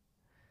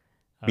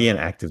 Be an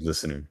Uh, active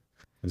listener.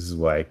 This is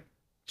why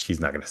she's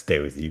not going to stay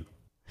with you.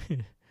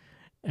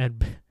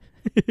 and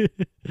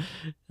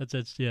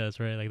that's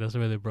right. Like that's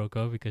why they broke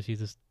up because she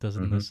just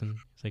doesn't Hmm. listen.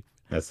 It's like,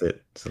 That's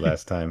it. It's the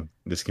last time.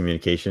 This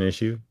communication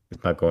issue,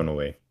 it's not going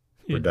away.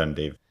 We're done,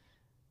 Dave.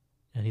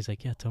 and he's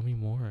like, yeah, tell me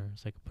more.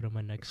 So I can put in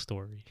my next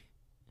story.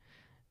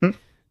 Hmm.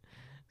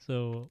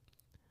 So,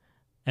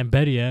 and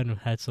Betty Ann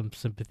had some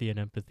sympathy and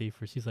empathy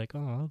for. She's like,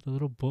 oh, the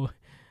little boy,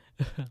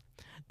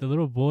 the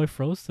little boy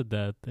froze to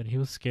death, and he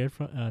was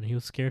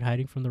scared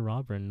hiding from the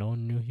robber, and no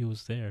one knew he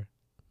was there.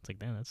 It's like,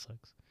 damn, that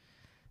sucks.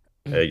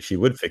 She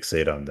would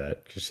fixate on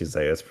that because she's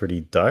like, that's pretty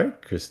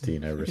dark,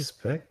 Christine. I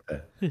respect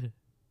that.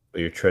 But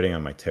you're treading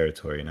on my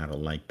territory and I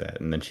don't like that.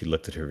 And then she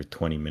looked at her for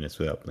 20 minutes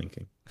without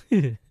blinking.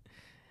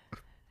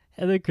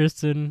 And then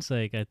Kristen's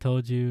like, I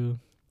told you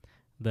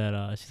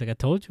that she's like, I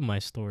told you my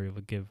story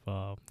would give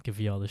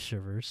you all the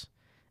shivers.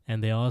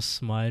 And they all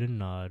smiled and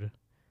nod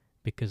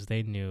because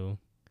they knew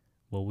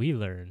what we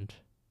learned,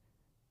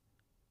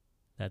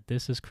 that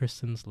this is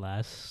Kristen's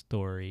last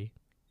story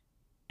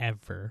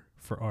ever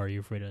for Are You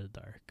Afraid of the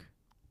Dark?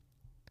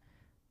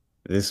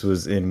 This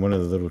was in one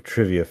of the little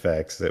trivia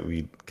facts that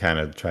we kind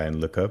of try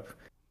and look up.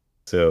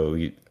 So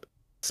we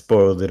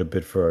spoiled it a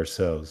bit for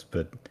ourselves,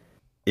 but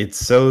it's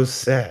so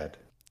sad.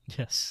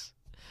 Yes.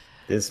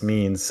 This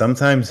means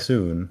sometime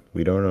soon,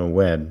 we don't know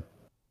when,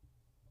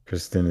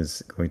 Kristen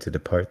is going to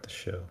depart the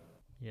show.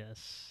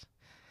 Yes.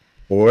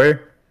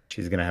 Or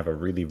she's going to have a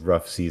really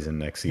rough season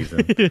next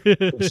season.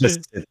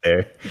 Just sit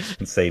there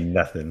and say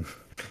nothing.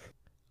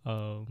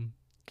 um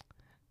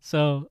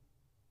so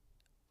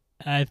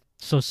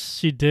so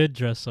she did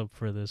dress up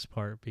for this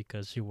part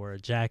because she wore a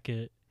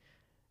jacket,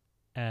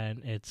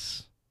 and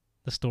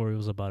the story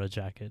was about a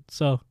jacket.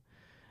 So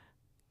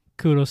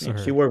kudos to Yeah,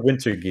 she her. wore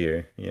winter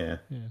gear. Yeah,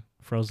 Yeah,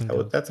 Frozen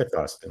goes that's a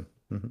costume.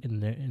 Hmm.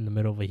 in the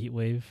middle of a heat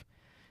wave.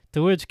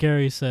 To which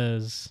Gary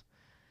says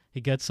he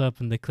gets up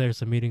and declares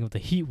the meeting of the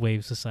Heat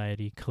Wave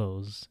Society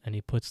closed, and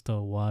he puts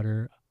the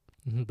water,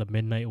 the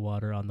midnight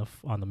water on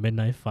the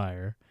midnight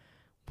fire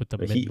with the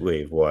The heat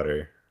wave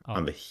water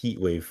on Oh, the heat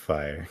wave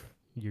fire.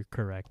 you're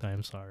correct. I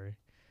am sorry.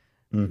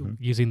 Hmm.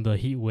 Using the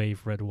heat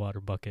wave red water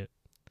bucket.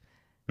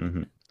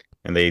 Hmm.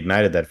 And they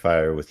ignited that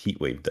fire with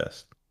heat wave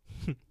dust.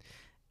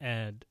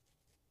 And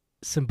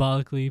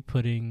symbolically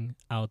putting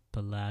out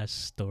the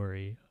last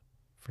story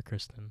for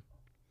Kristen.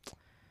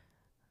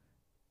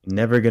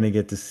 Never gonna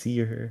get to see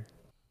her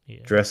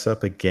Yeah. dress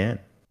up again.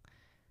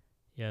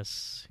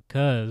 Yes,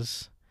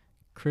 because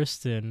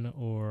Kristen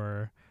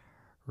or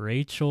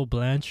Rachel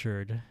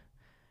Blanchard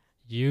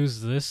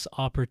used this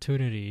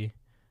opportunity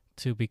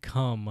to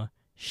become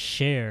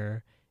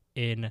Cher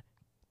in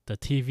the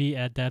TV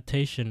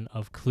adaptation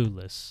of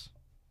Clueless.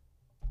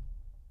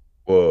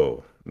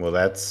 Whoa. Well,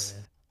 that's.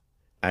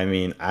 Yeah. I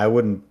mean, I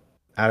wouldn't.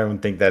 I don't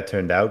think that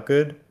turned out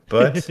good.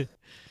 But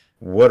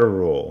what a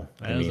role!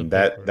 I That was a mean,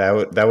 big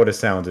role. that would have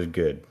sounded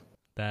good.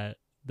 That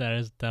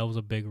was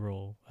a big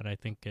role, and I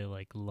think it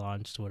like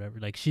launched whatever.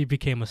 Like she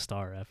became a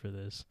star after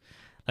this.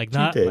 Like She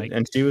not did, like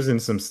and she was in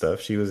some stuff.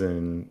 She was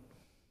in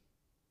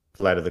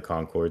Flight of the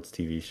Concords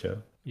TV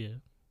show. yeah,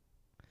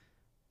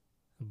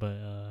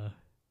 but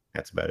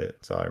That's about it.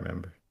 That's all I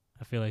remember.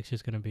 I feel like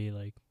she's gonna be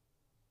like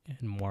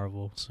in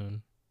Marvel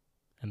soon,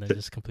 and then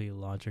just completely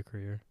launch her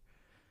career.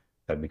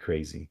 That'd be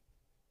crazy.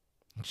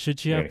 Should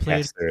she They're have gonna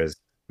played? cast her as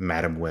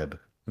Madam Web.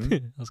 Hmm?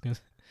 I was gonna.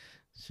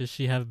 Should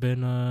she have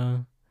been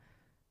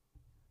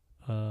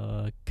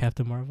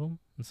Captain Marvel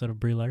instead of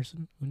Brie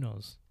Larson? Who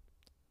knows?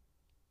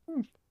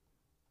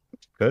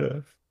 Could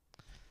have.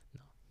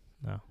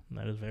 No,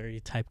 that is very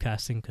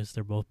typecasting because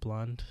they're both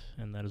blonde,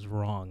 and that is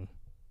wrong.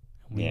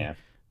 We Yeah.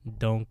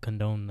 don't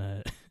condone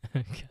that.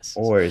 I guess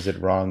Or is it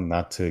wrong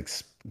not to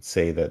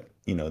say that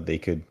they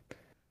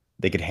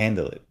could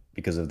handle it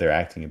because of their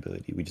acting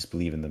ability? We just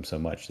believe in them so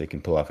much they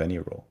can pull off any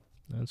role.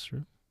 that's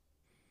true.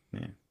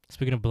 Yeah.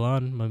 Speaking of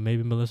blonde,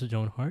 maybe Melissa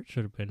Joan Hart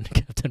should have been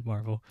Captain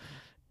Marvel,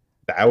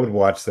 I would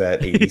watch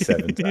that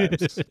 87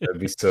 times. That'd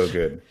be so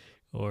good.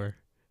 or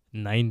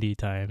 90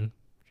 times,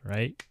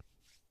 right?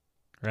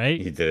 Right?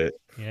 You did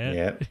it. Yeah,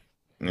 Yeah.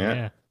 Yeah.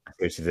 yeah. I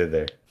see what you did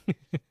there.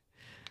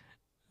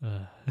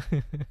 Uh,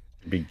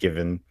 Be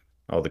given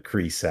all the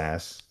Kree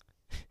sass.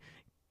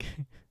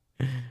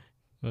 what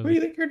What was do it?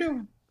 you think you're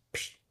doing?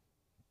 Psh.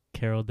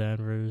 Carol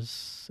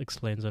Danvers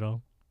explains it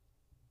all.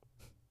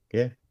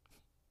 Yeah.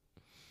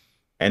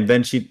 And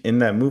then she in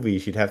that movie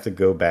she'd have to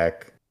go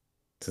back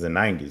to the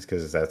 90s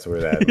because that's where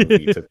that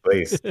movie took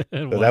place.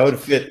 And So that watch. would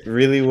fit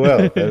really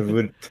well. That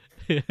would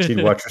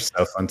she'd watch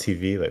herself on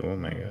TV like, "Oh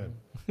my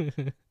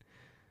god."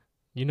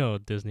 You know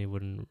Disney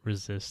wouldn't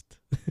resist.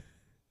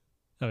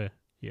 Oh yeah,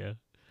 yeah.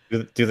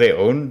 Do they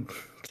own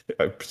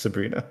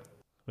Sabrina?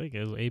 I think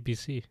it was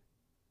ABC,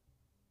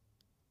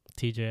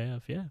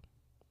 TJF. Yeah,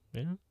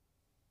 yeah.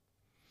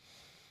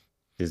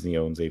 Disney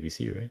owns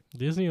ABC, right?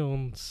 Disney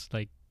owns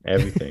like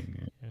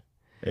Everything.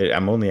 yeah,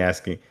 I'm only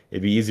asking.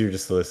 It'd be easier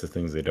just to list the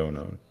things they don't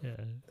own. yeah.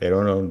 They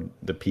don't own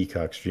the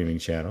Peacock streaming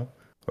channel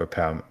or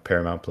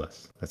Paramount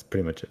Plus. That's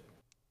pretty much it.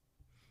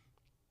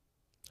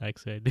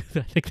 Actually, I do.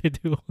 I think they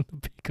do own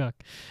the Peacock.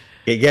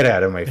 Get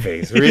out of my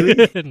face. Really?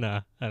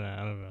 Nah, I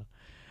don't know.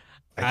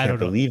 I I can't don't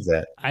know. believe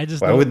that. I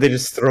just Why know would they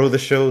just throw the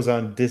shows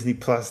on Disney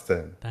Plus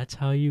then? that's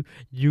how you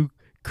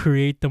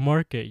create the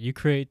market. You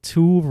create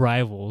two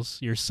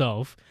rivals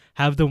yourself,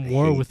 have them I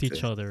war hate with each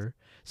this. other,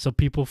 so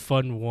people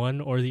fund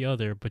one or the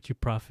other, but you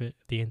profit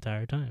the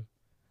entire time.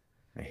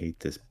 I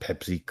hate this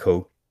Pepsi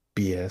Coke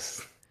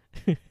BS.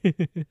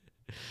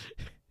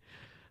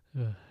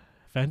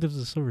 Phantoms of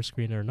the Silver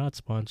Screen are not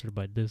sponsored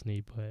by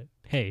Disney, but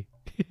hey,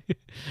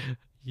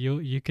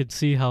 you can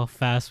see how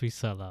fast we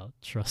sell out.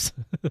 Trust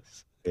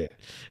us. Yeah.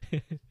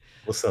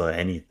 We'll sell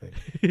anything.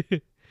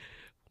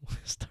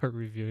 Start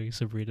reviewing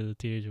Sabrina the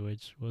Teenage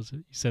Witch. Was it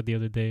you said the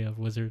other day of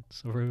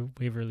Wizards of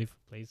Waverly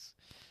Place?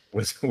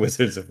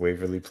 Wizards of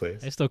Waverly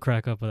Place. I still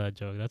crack up with that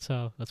joke.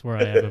 That's where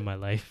I am in my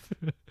life.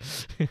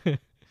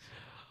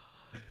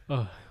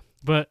 Oh,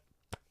 but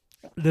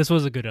this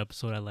was a good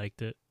episode. I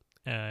liked it.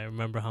 I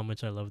remember how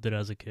much I loved it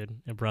as a kid.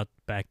 It brought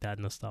back that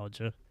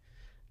nostalgia.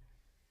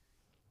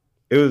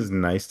 It was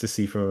nice to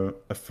see from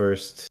a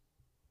first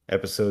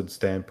episode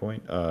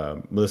standpoint.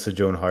 Melissa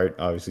Joan Hart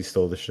obviously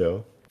stole the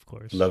show. Of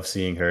course, Love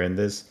seeing her in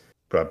this.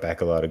 Brought back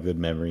a lot of good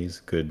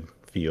memories, good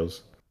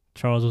feels.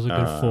 Charles was a good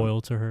Um,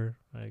 foil to her.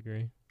 I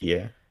agree.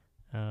 yeah.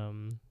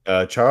 Um,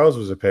 Charles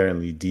was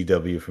apparently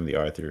DW from the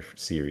Arthur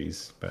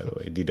series, by the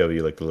way.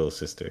 DW like the little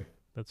sister,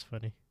 that's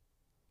funny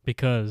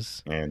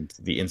because and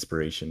the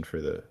inspiration for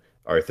the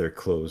Arthur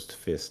closed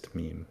fist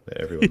meme that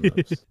everyone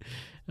loves.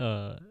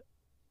 uh,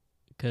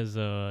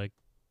 because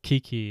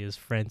Kiki is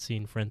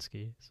Francine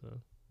Frensky,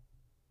 so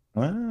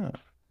Wow.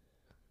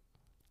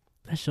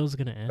 that show's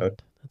gonna Uh,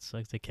 end. That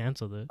sucks. They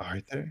canceled it.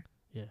 Arthur?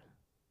 Yeah.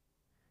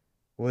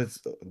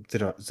 What's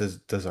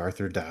does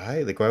Arthur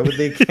die? Like, why would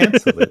they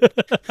cancel it?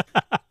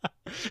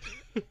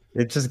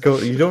 It just go.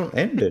 You don't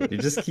end it. You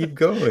just keep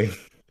going.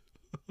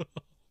 Oh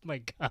my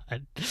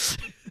god.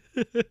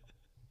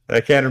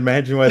 I can't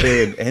imagine why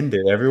they would end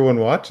it. Everyone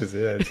watches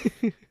it.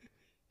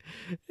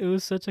 It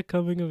was such a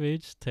coming of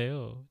age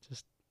tale.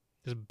 Just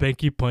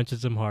Benki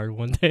punches him hard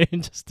one day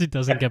and just he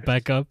doesn't get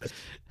back up.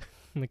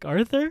 Like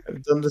Arthur?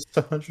 I've done this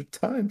 100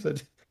 times.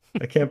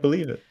 I can't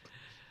believe it.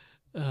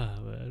 Oh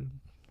man.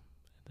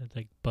 That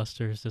like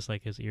Buster's just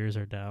like his ears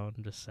are down,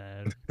 just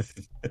sad.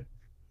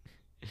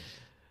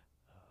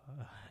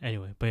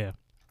 Anyway, but yeah.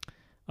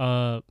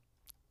 Uh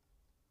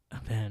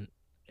man,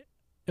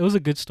 it was a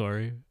good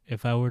story.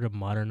 If I were to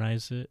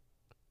modernize it,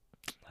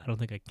 I don't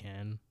think I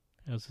can.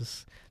 It was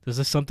just there's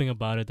just something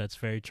about it that's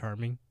very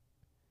charming.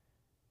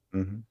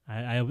 Hmm.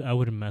 I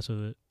wouldn't mess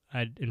with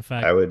it. In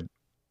fact, I would.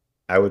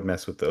 I would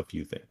mess with a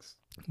few things.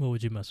 what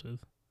would you mess with?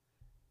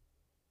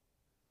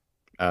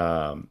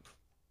 Um,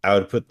 I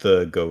would put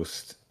the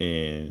ghost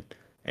in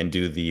and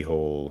do the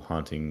whole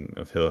Haunting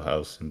of Hill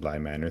House and Bly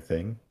Manor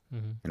thing.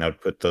 Mm-hmm. And I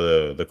would put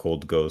the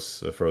cold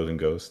ghost, the frozen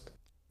ghost,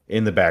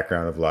 in the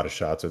background of a lot of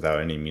shots without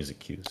any music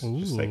cues,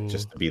 Ooh.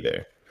 just to be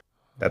there.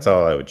 That's Oh.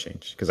 all I would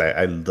change because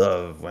I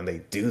love when they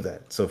do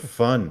that. It's so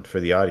fun for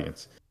the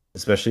audience,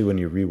 especially when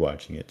you're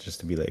rewatching it, just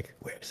to be like,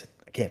 where is it?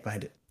 I can't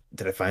find it.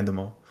 Did I find them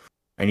all?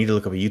 I need to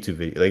look up a YouTube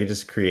video. Like it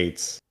just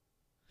creates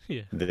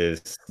Yeah.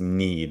 this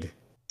need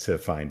to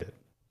find it.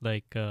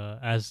 Like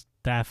as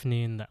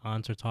Daphne and the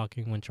aunts are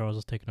talking when Charles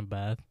is taking a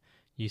bath,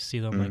 you see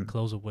them like Mhm.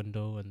 close a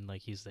window and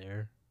like he's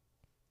there.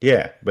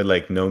 Yeah, but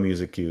like no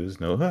music cues,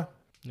 no huh.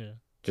 Yeah.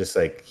 Just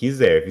like he's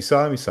there. If you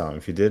saw him, you saw him.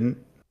 If you didn't,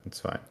 it's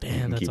fine. You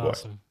Damn, can that's keep watching.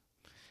 awesome.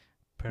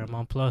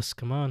 Paramount Plus,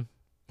 come on.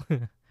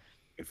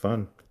 It's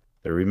fun.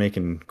 They're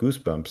remaking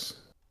Goosebumps.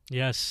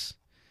 Yes.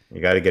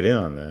 You got to get in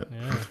on that.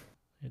 Yeah.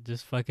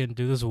 Just fucking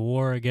do this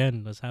war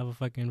again. Let's have a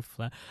fucking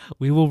flat.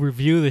 We will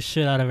review the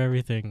shit out of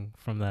everything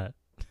from that.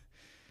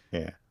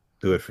 Yeah,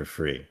 do it for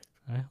free.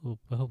 I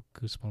hope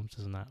Goosebumps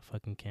is not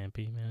fucking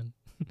campy, man.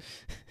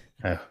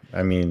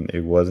 I mean,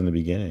 it was in the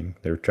beginning.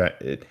 They were trying.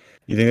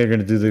 You think they're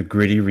gonna do the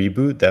gritty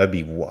reboot? That would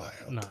be wild.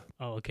 No.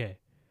 Oh, okay.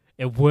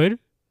 It would.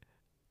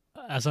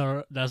 That's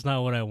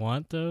not what I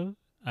want though.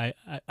 I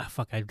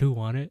do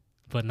want it,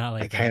 but not I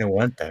like kind that. of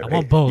want that, I right?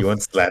 want You both. want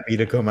Slappy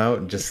to come out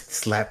and just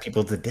slap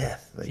people to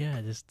death. Like, Yeah,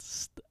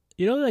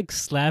 like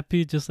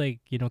Slappy just like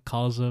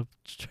calls up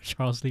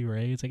Charles Lee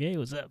Ray. It's like, hey,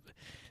 what's up?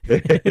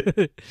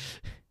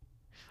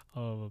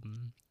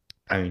 um,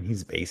 I mean,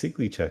 he's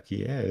basically Chucky.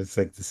 Yeah, it's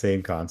like the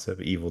same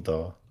concept, evil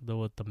doll.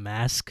 with the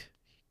mask,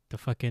 the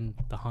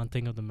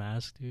haunting of the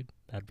mask, dude.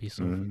 That'd be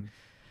so. Mm,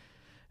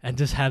 And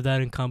just have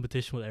that in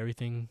competition with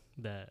everything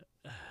that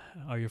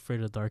Are You Afraid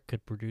of the Dark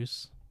could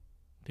produce,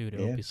 dude. It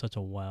would yeah, be such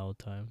a wild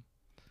time.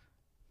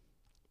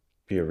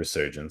 be a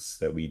resurgence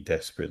that we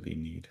desperately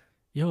need.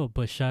 Yo,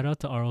 but shout out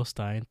to R.L.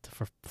 Stein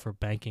for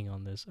banking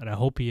on this, and I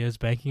hope he is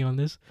banking on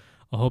this.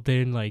 I hope they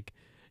didn't like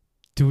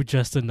do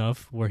just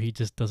enough where he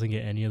just doesn't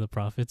get any of the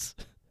profits.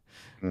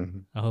 Hmm.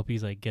 I hope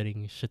he's like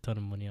getting a shit ton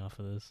of money off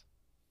of this.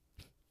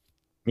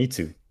 Me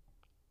too.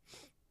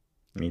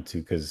 Me too.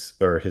 Because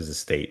or his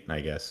estate,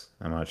 I guess.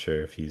 I'm not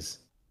sure if he's.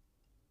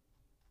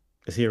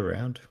 Is he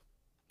around?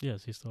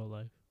 Yes, he's still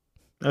alive.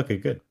 Okay,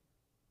 good.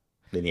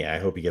 Then yeah, I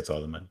hope he gets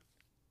all the money.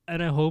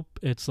 And I hope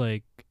it's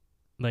like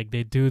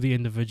they do the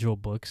individual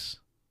books,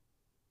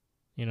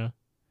 you know?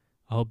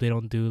 I hope they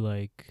don't do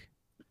like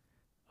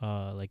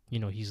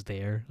he's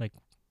there. Like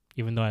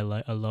even though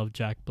I love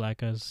Jack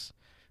Black as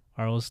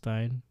R.L.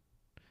 Stein,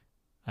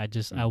 I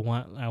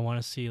Mm.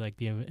 want to see like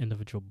the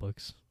individual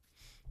books.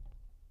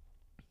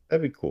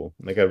 That'd be cool.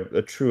 Like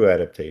a true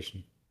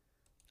adaptation.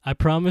 I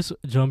promise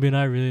Jumbi and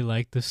I really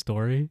like this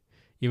story,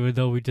 even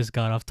though we just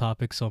got off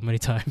topic so many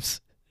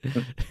times.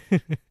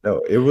 No,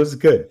 it was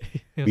good.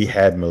 We It's like,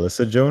 had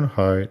Melissa Joan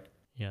Hart,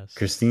 yes,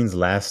 Christine's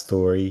last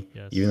story,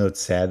 even yes, though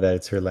it's sad that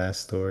it's her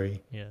last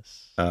story.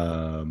 yes.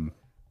 Um,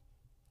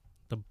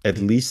 The at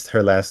least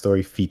her last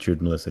story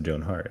featured Melissa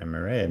Joan Hart. Am I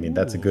right? I mean,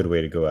 that's a good ooh,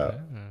 way to go out.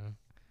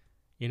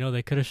 yeah.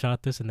 They could have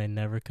shot this and they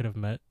never could have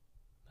met.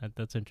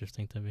 That's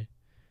interesting to me.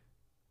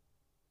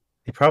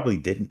 They probably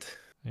didn't.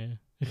 Yeah.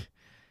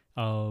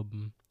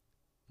 um,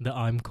 the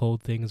I'm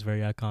cold thing is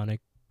very iconic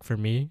for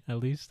me, at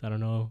least. I don't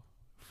know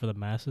for the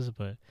masses,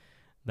 but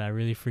that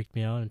really freaked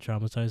me out and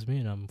traumatized me,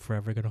 and I'm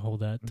forever gonna hold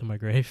that to my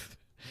grave.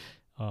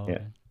 Yeah,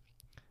 Um,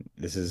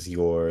 this is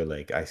your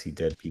like I see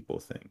dead people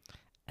thing.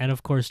 and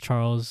of course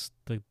Charles,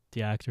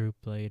 the actor who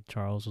played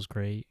Charles, was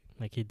great.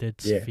 Like he did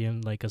Yeah,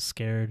 seem like a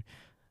scared,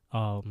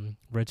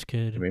 rich it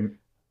kid.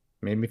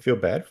 made me feel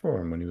bad for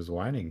him when he was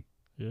whining.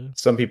 Yeah.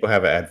 Some people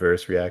have an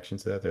adverse reaction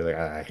to that. They're like,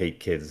 I hate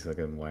kids that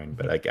can whine,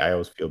 but like I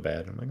always feel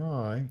bad. I'm like,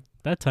 oh,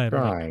 That time,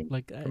 crying.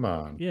 I, Come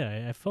on.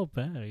 yeah, I felt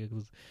bad.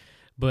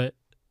 But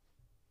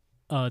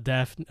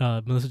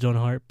Melissa Joan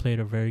Hart played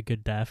a very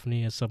good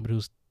Daphne as somebody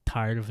who's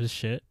tired of his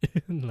shit.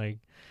 Like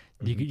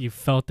Mhm. you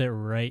felt it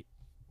right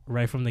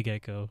from the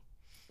get go.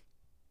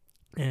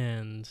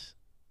 And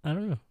I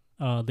don't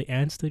know. The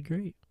ants did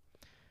great.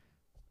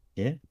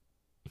 Yeah,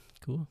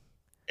 Cool.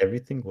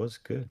 everything was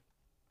good.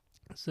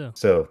 So,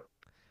 So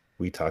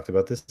we talked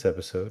about this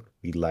episode.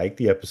 We liked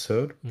the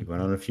episode. We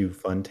went mhm. on a few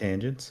fun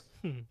tangents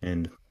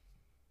and,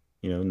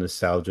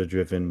 nostalgia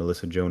driven,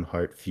 Melissa Joan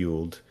Hart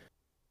fueled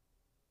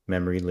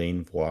memory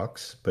lane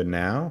walks. But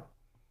now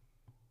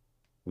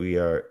we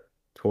are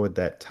toward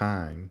that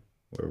time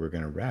where we're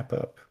going to wrap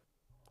up.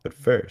 But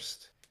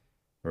first,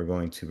 we're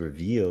going to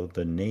reveal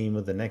the name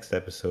of the next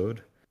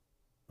episode,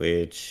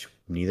 which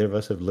neither of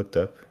us have looked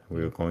up.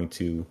 We're Nope. going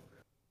to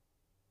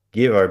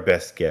give our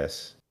best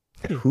guess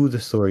at who the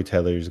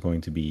storyteller is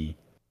going to be,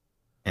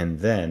 and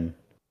then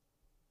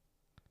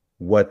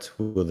what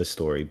will the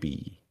story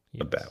be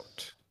Yes.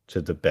 about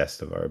to the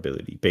best of our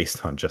ability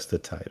based on just the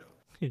title.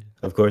 Yeah.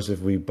 Of course,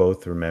 if we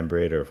both remember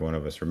it or if one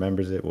of us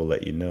remembers it, we'll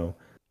let you know.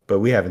 But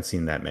we haven't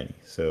seen that many,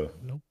 so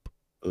Nope.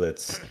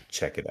 let's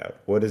check it out.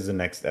 What is the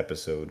next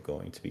episode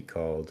going to be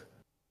called?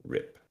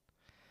 Rip.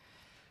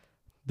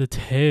 The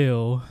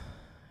tale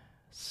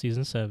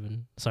season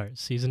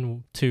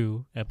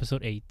 2,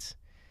 episode 8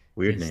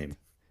 Weird is name.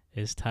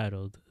 is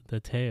titled "The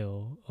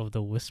Tale of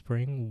the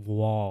Whispering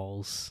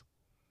Walls."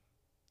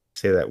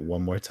 Say that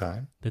one more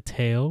time. The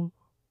Tale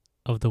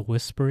of the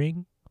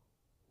Whispering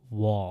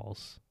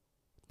Walls,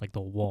 like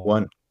the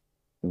wall.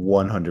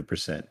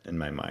 100% in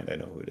my mind. I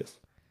know who it is.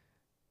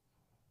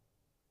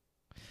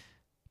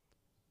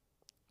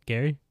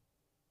 Gary,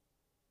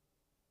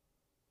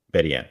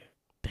 Betty Ann.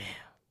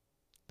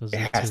 those It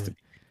are has two. to be.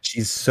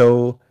 She's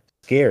so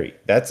scary.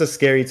 That's a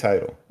scary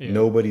title. Yeah.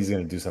 Nobody's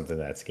gonna do something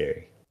that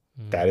scary.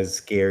 Mm, That is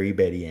scary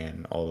Betty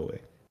Ann all the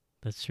way.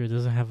 that's true. It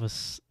doesn't have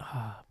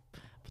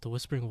but the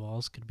Whispering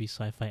Walls could be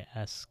sci-fi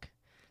esque.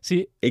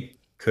 See, It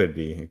could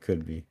be. It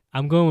could be.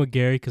 I'm going with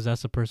Gary because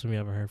that's the person we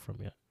haven't heard from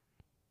yet.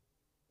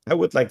 I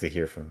would like to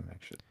hear from him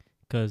actually.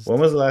 Because When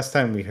was the last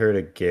time we heard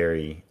a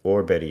Gary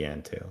or Betty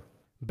Ann tale?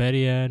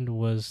 Betty Ann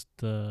was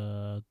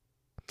the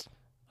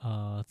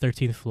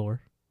 13th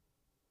floor.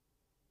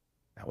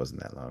 That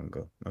wasn't that long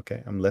ago.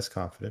 Okay, I'm less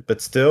confident,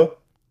 but still,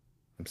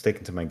 I'm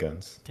sticking to my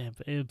guns.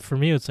 Damn, for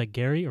me, it's like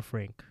Gary or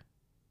Frank.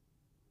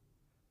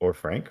 Or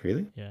Frank,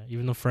 really? Yeah,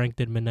 even though Frank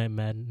did Midnight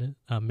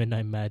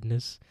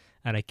Madness,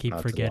 and I keep Not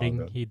too long forgetting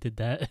ago. he did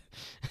that.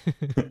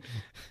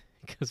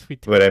 Because we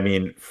did. But I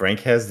mean, Frank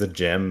has the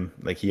gem.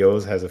 Like he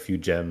always has a few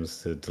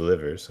gems to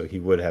deliver, so he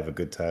would have a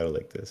good title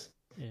like this.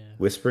 Yeah.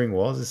 Whispering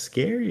Walls is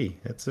scary.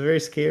 That's a very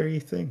scary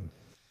thing.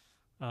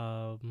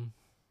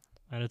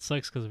 And it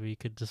sucks because we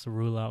could just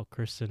rule out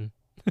Kristen.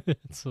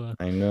 so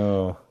I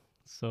know.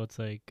 so it's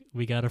like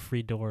we got a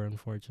free door,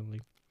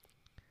 unfortunately.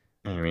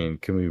 I mean,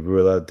 can we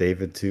rule out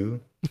David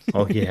too?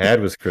 All he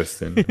had was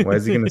Kristen. Why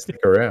is he gonna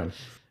stick around?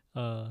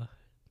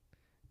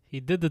 He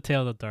did the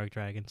Tale of the Dark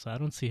Dragon, so I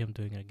don't see him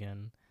doing it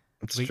again.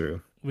 It's We-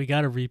 true. We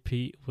got a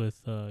repeat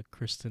with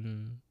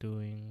Kristen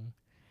doing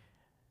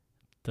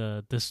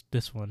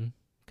this one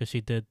because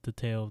she did the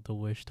Tale of the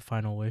Wish, the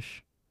Final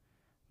Wish,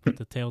 but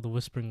the Tale of the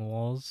Whispering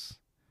Walls.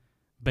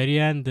 Betty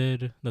Ann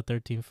did the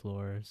 13th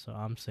floor, so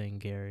I'm saying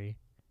Gary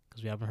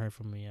because we haven't heard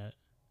from him yet.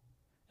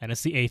 And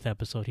it's the 8th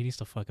episode. He needs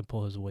to fucking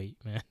pull his weight,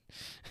 man.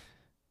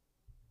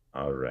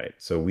 All right.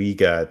 So we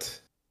got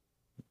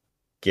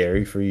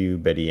Gary for you,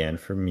 Betty Ann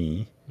for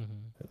me.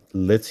 Mm-hmm.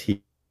 Let's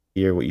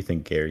hear what you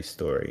think Gary's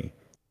story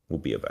will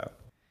be about.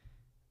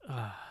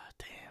 Damn.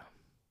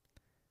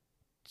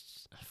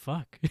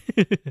 Fuck.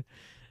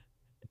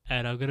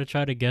 And I'm gonna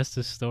try to guess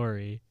the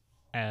story,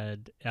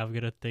 and I'm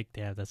gonna think,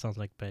 damn, that sounds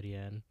like Betty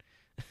Ann.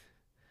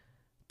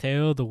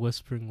 Tale of the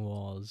Whispering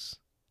Walls,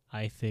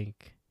 I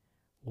think,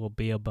 will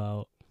be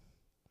about.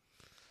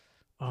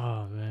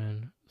 Oh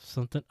man,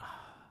 something.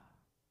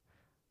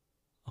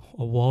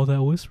 A wall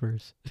that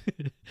whispers.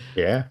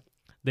 Yeah.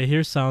 They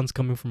hear sounds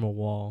coming from a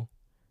wall,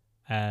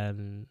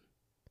 and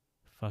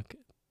fuck,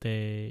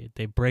 they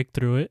break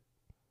through it,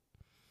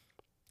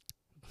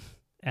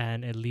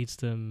 and it leads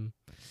them.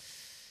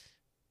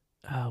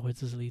 Where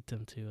does it lead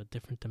them to? A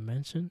different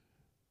dimension?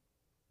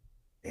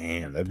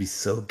 Damn, that'd be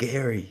so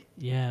Gary.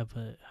 Yeah,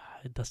 but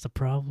that's the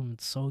problem.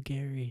 It's so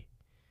Gary.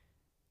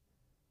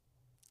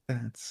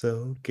 That's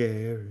so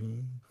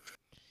Gary.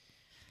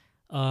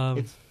 Um,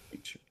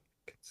 It's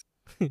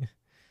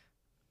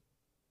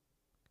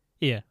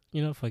yeah,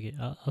 fuck it.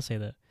 I'll say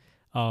that.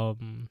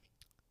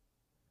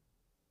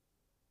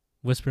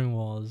 Whispering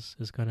Walls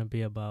is gonna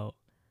be about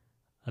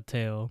a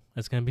tale.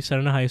 It's gonna be set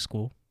in a high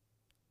school,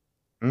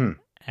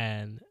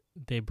 and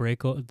they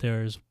break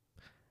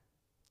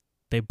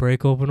they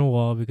break open a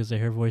wall because they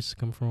hear voices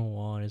come from a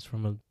wall, and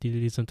it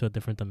leads them to a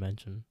different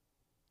dimension.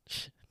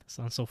 Shit, that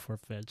sounds so far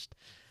fetched.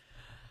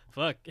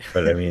 Fuck.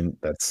 But I mean,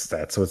 that's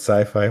what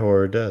sci-fi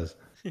horror does.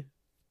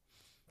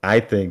 I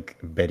think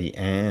Betty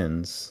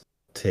Ann's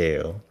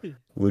tale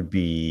would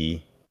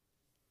be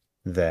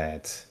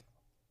that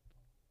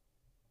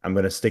I'm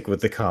gonna stick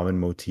with the common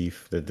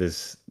motif that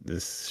this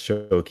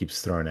show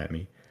keeps throwing at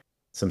me.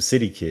 Some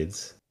city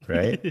kids,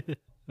 right?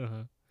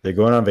 Uh-huh. They're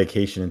going on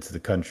vacation into the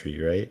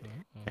country, right?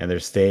 And they're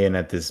staying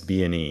at this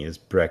B&E, this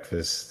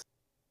breakfast,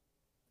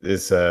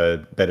 this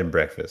bed and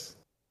breakfast.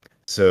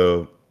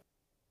 So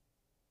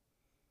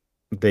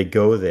they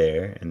go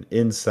there, and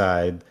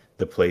inside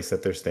the place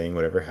that they're staying,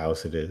 whatever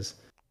house it is,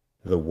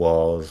 the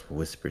walls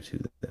whisper to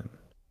them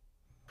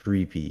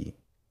creepy,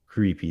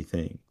 creepy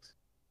things.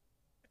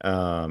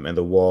 And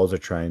the walls are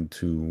trying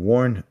to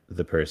warn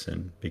the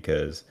person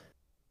because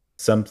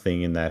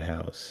something in that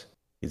house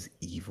is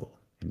evil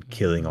and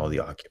killing all the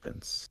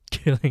occupants.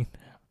 Killing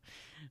them.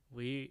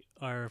 We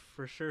are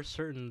for sure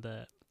certain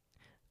that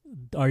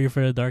Are You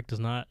Afraid of the Dark does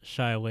not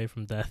shy away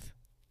from death.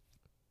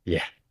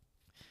 Yeah.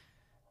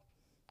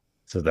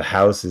 So the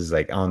house is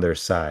like on their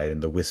side, and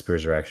the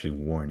whispers are actually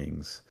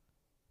warnings,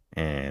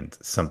 and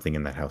something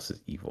in that house is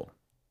evil.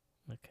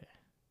 Okay.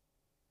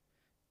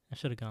 I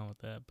should have gone with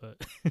that, but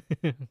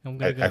I'm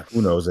gonna go.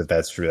 Who knows if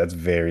that's true? That's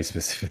very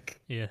specific.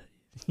 Yeah,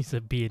 he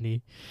said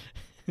B&E.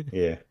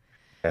 Yeah,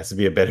 has to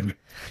be a better.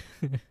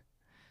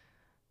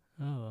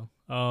 Oh,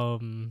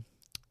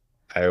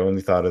 I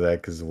only thought of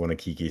that because one of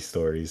Kiki's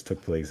stories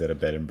took place at a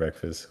bed and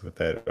breakfast with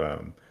that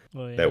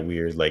Oh yeah, That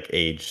weird like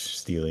age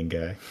stealing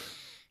guy.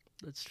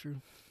 that's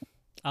true.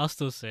 I'll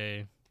still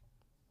say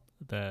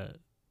that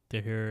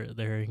they're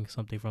hearing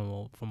something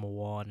from a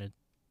wall and it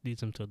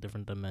leads them to a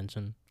different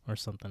dimension or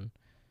something.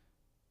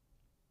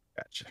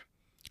 Gotcha.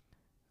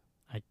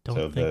 I don't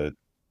So think the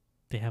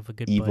they have a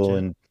good evil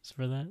budget and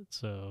for that,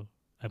 so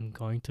I'm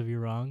going to be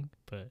wrong,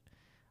 but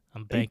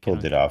I'm they banking pulled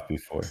on it off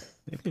before.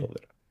 They it. pulled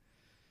it off.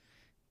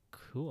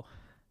 Cool.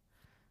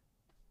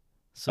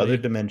 So Other you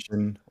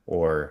dimension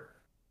or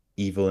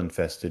evil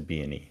infested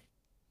B&E. yeah,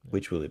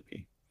 Which will it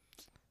be?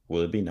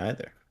 Will it be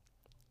neither?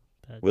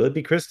 that Will it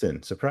be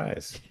Kristen?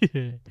 Surprise.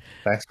 yeah,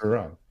 Facts were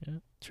wrong.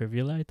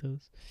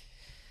 trivialitos.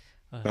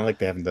 Not like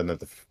they haven't done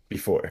that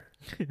before.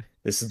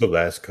 This is the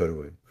last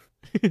cutaway.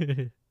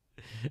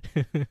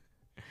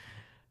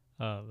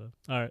 All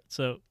right.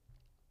 So,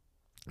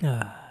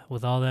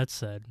 with all that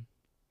said,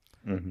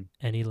 Hmm.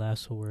 any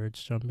last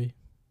words, Jumbie?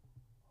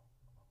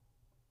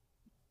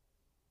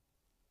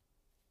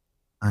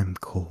 I'm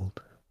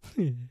cold.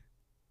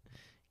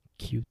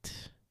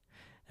 Cute.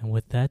 And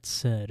with that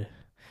said,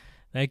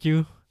 thank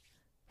you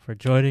for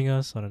joining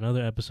us on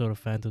another episode of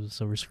Phantom of the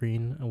Silver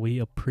Screen. We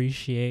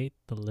appreciate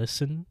the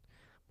listen.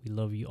 We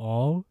love you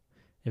all.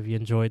 If you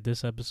enjoyed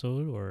this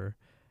episode, or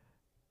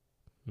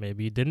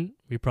maybe you didn't,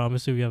 we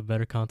promise you we have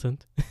better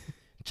content.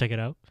 Check it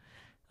out.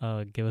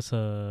 Give us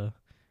a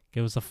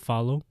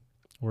follow.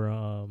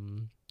 We're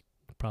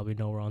probably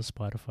know we're on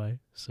Spotify.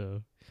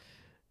 So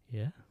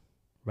yeah,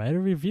 write a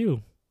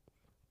review.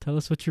 Tell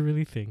us what you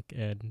really think,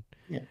 and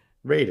Yeah.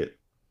 Rate it.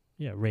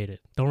 yeah, rate it.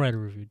 Don't write a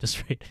review,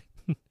 just rate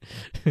it.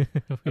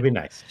 It'd be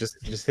nice.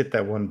 Just hit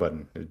that one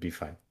button. It'd be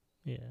fine.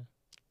 Yeah.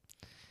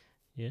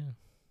 Yeah.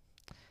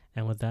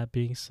 And with that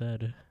being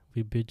said,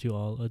 we bid you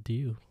all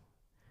adieu.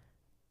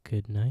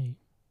 Good night.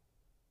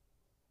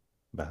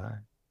 Bye.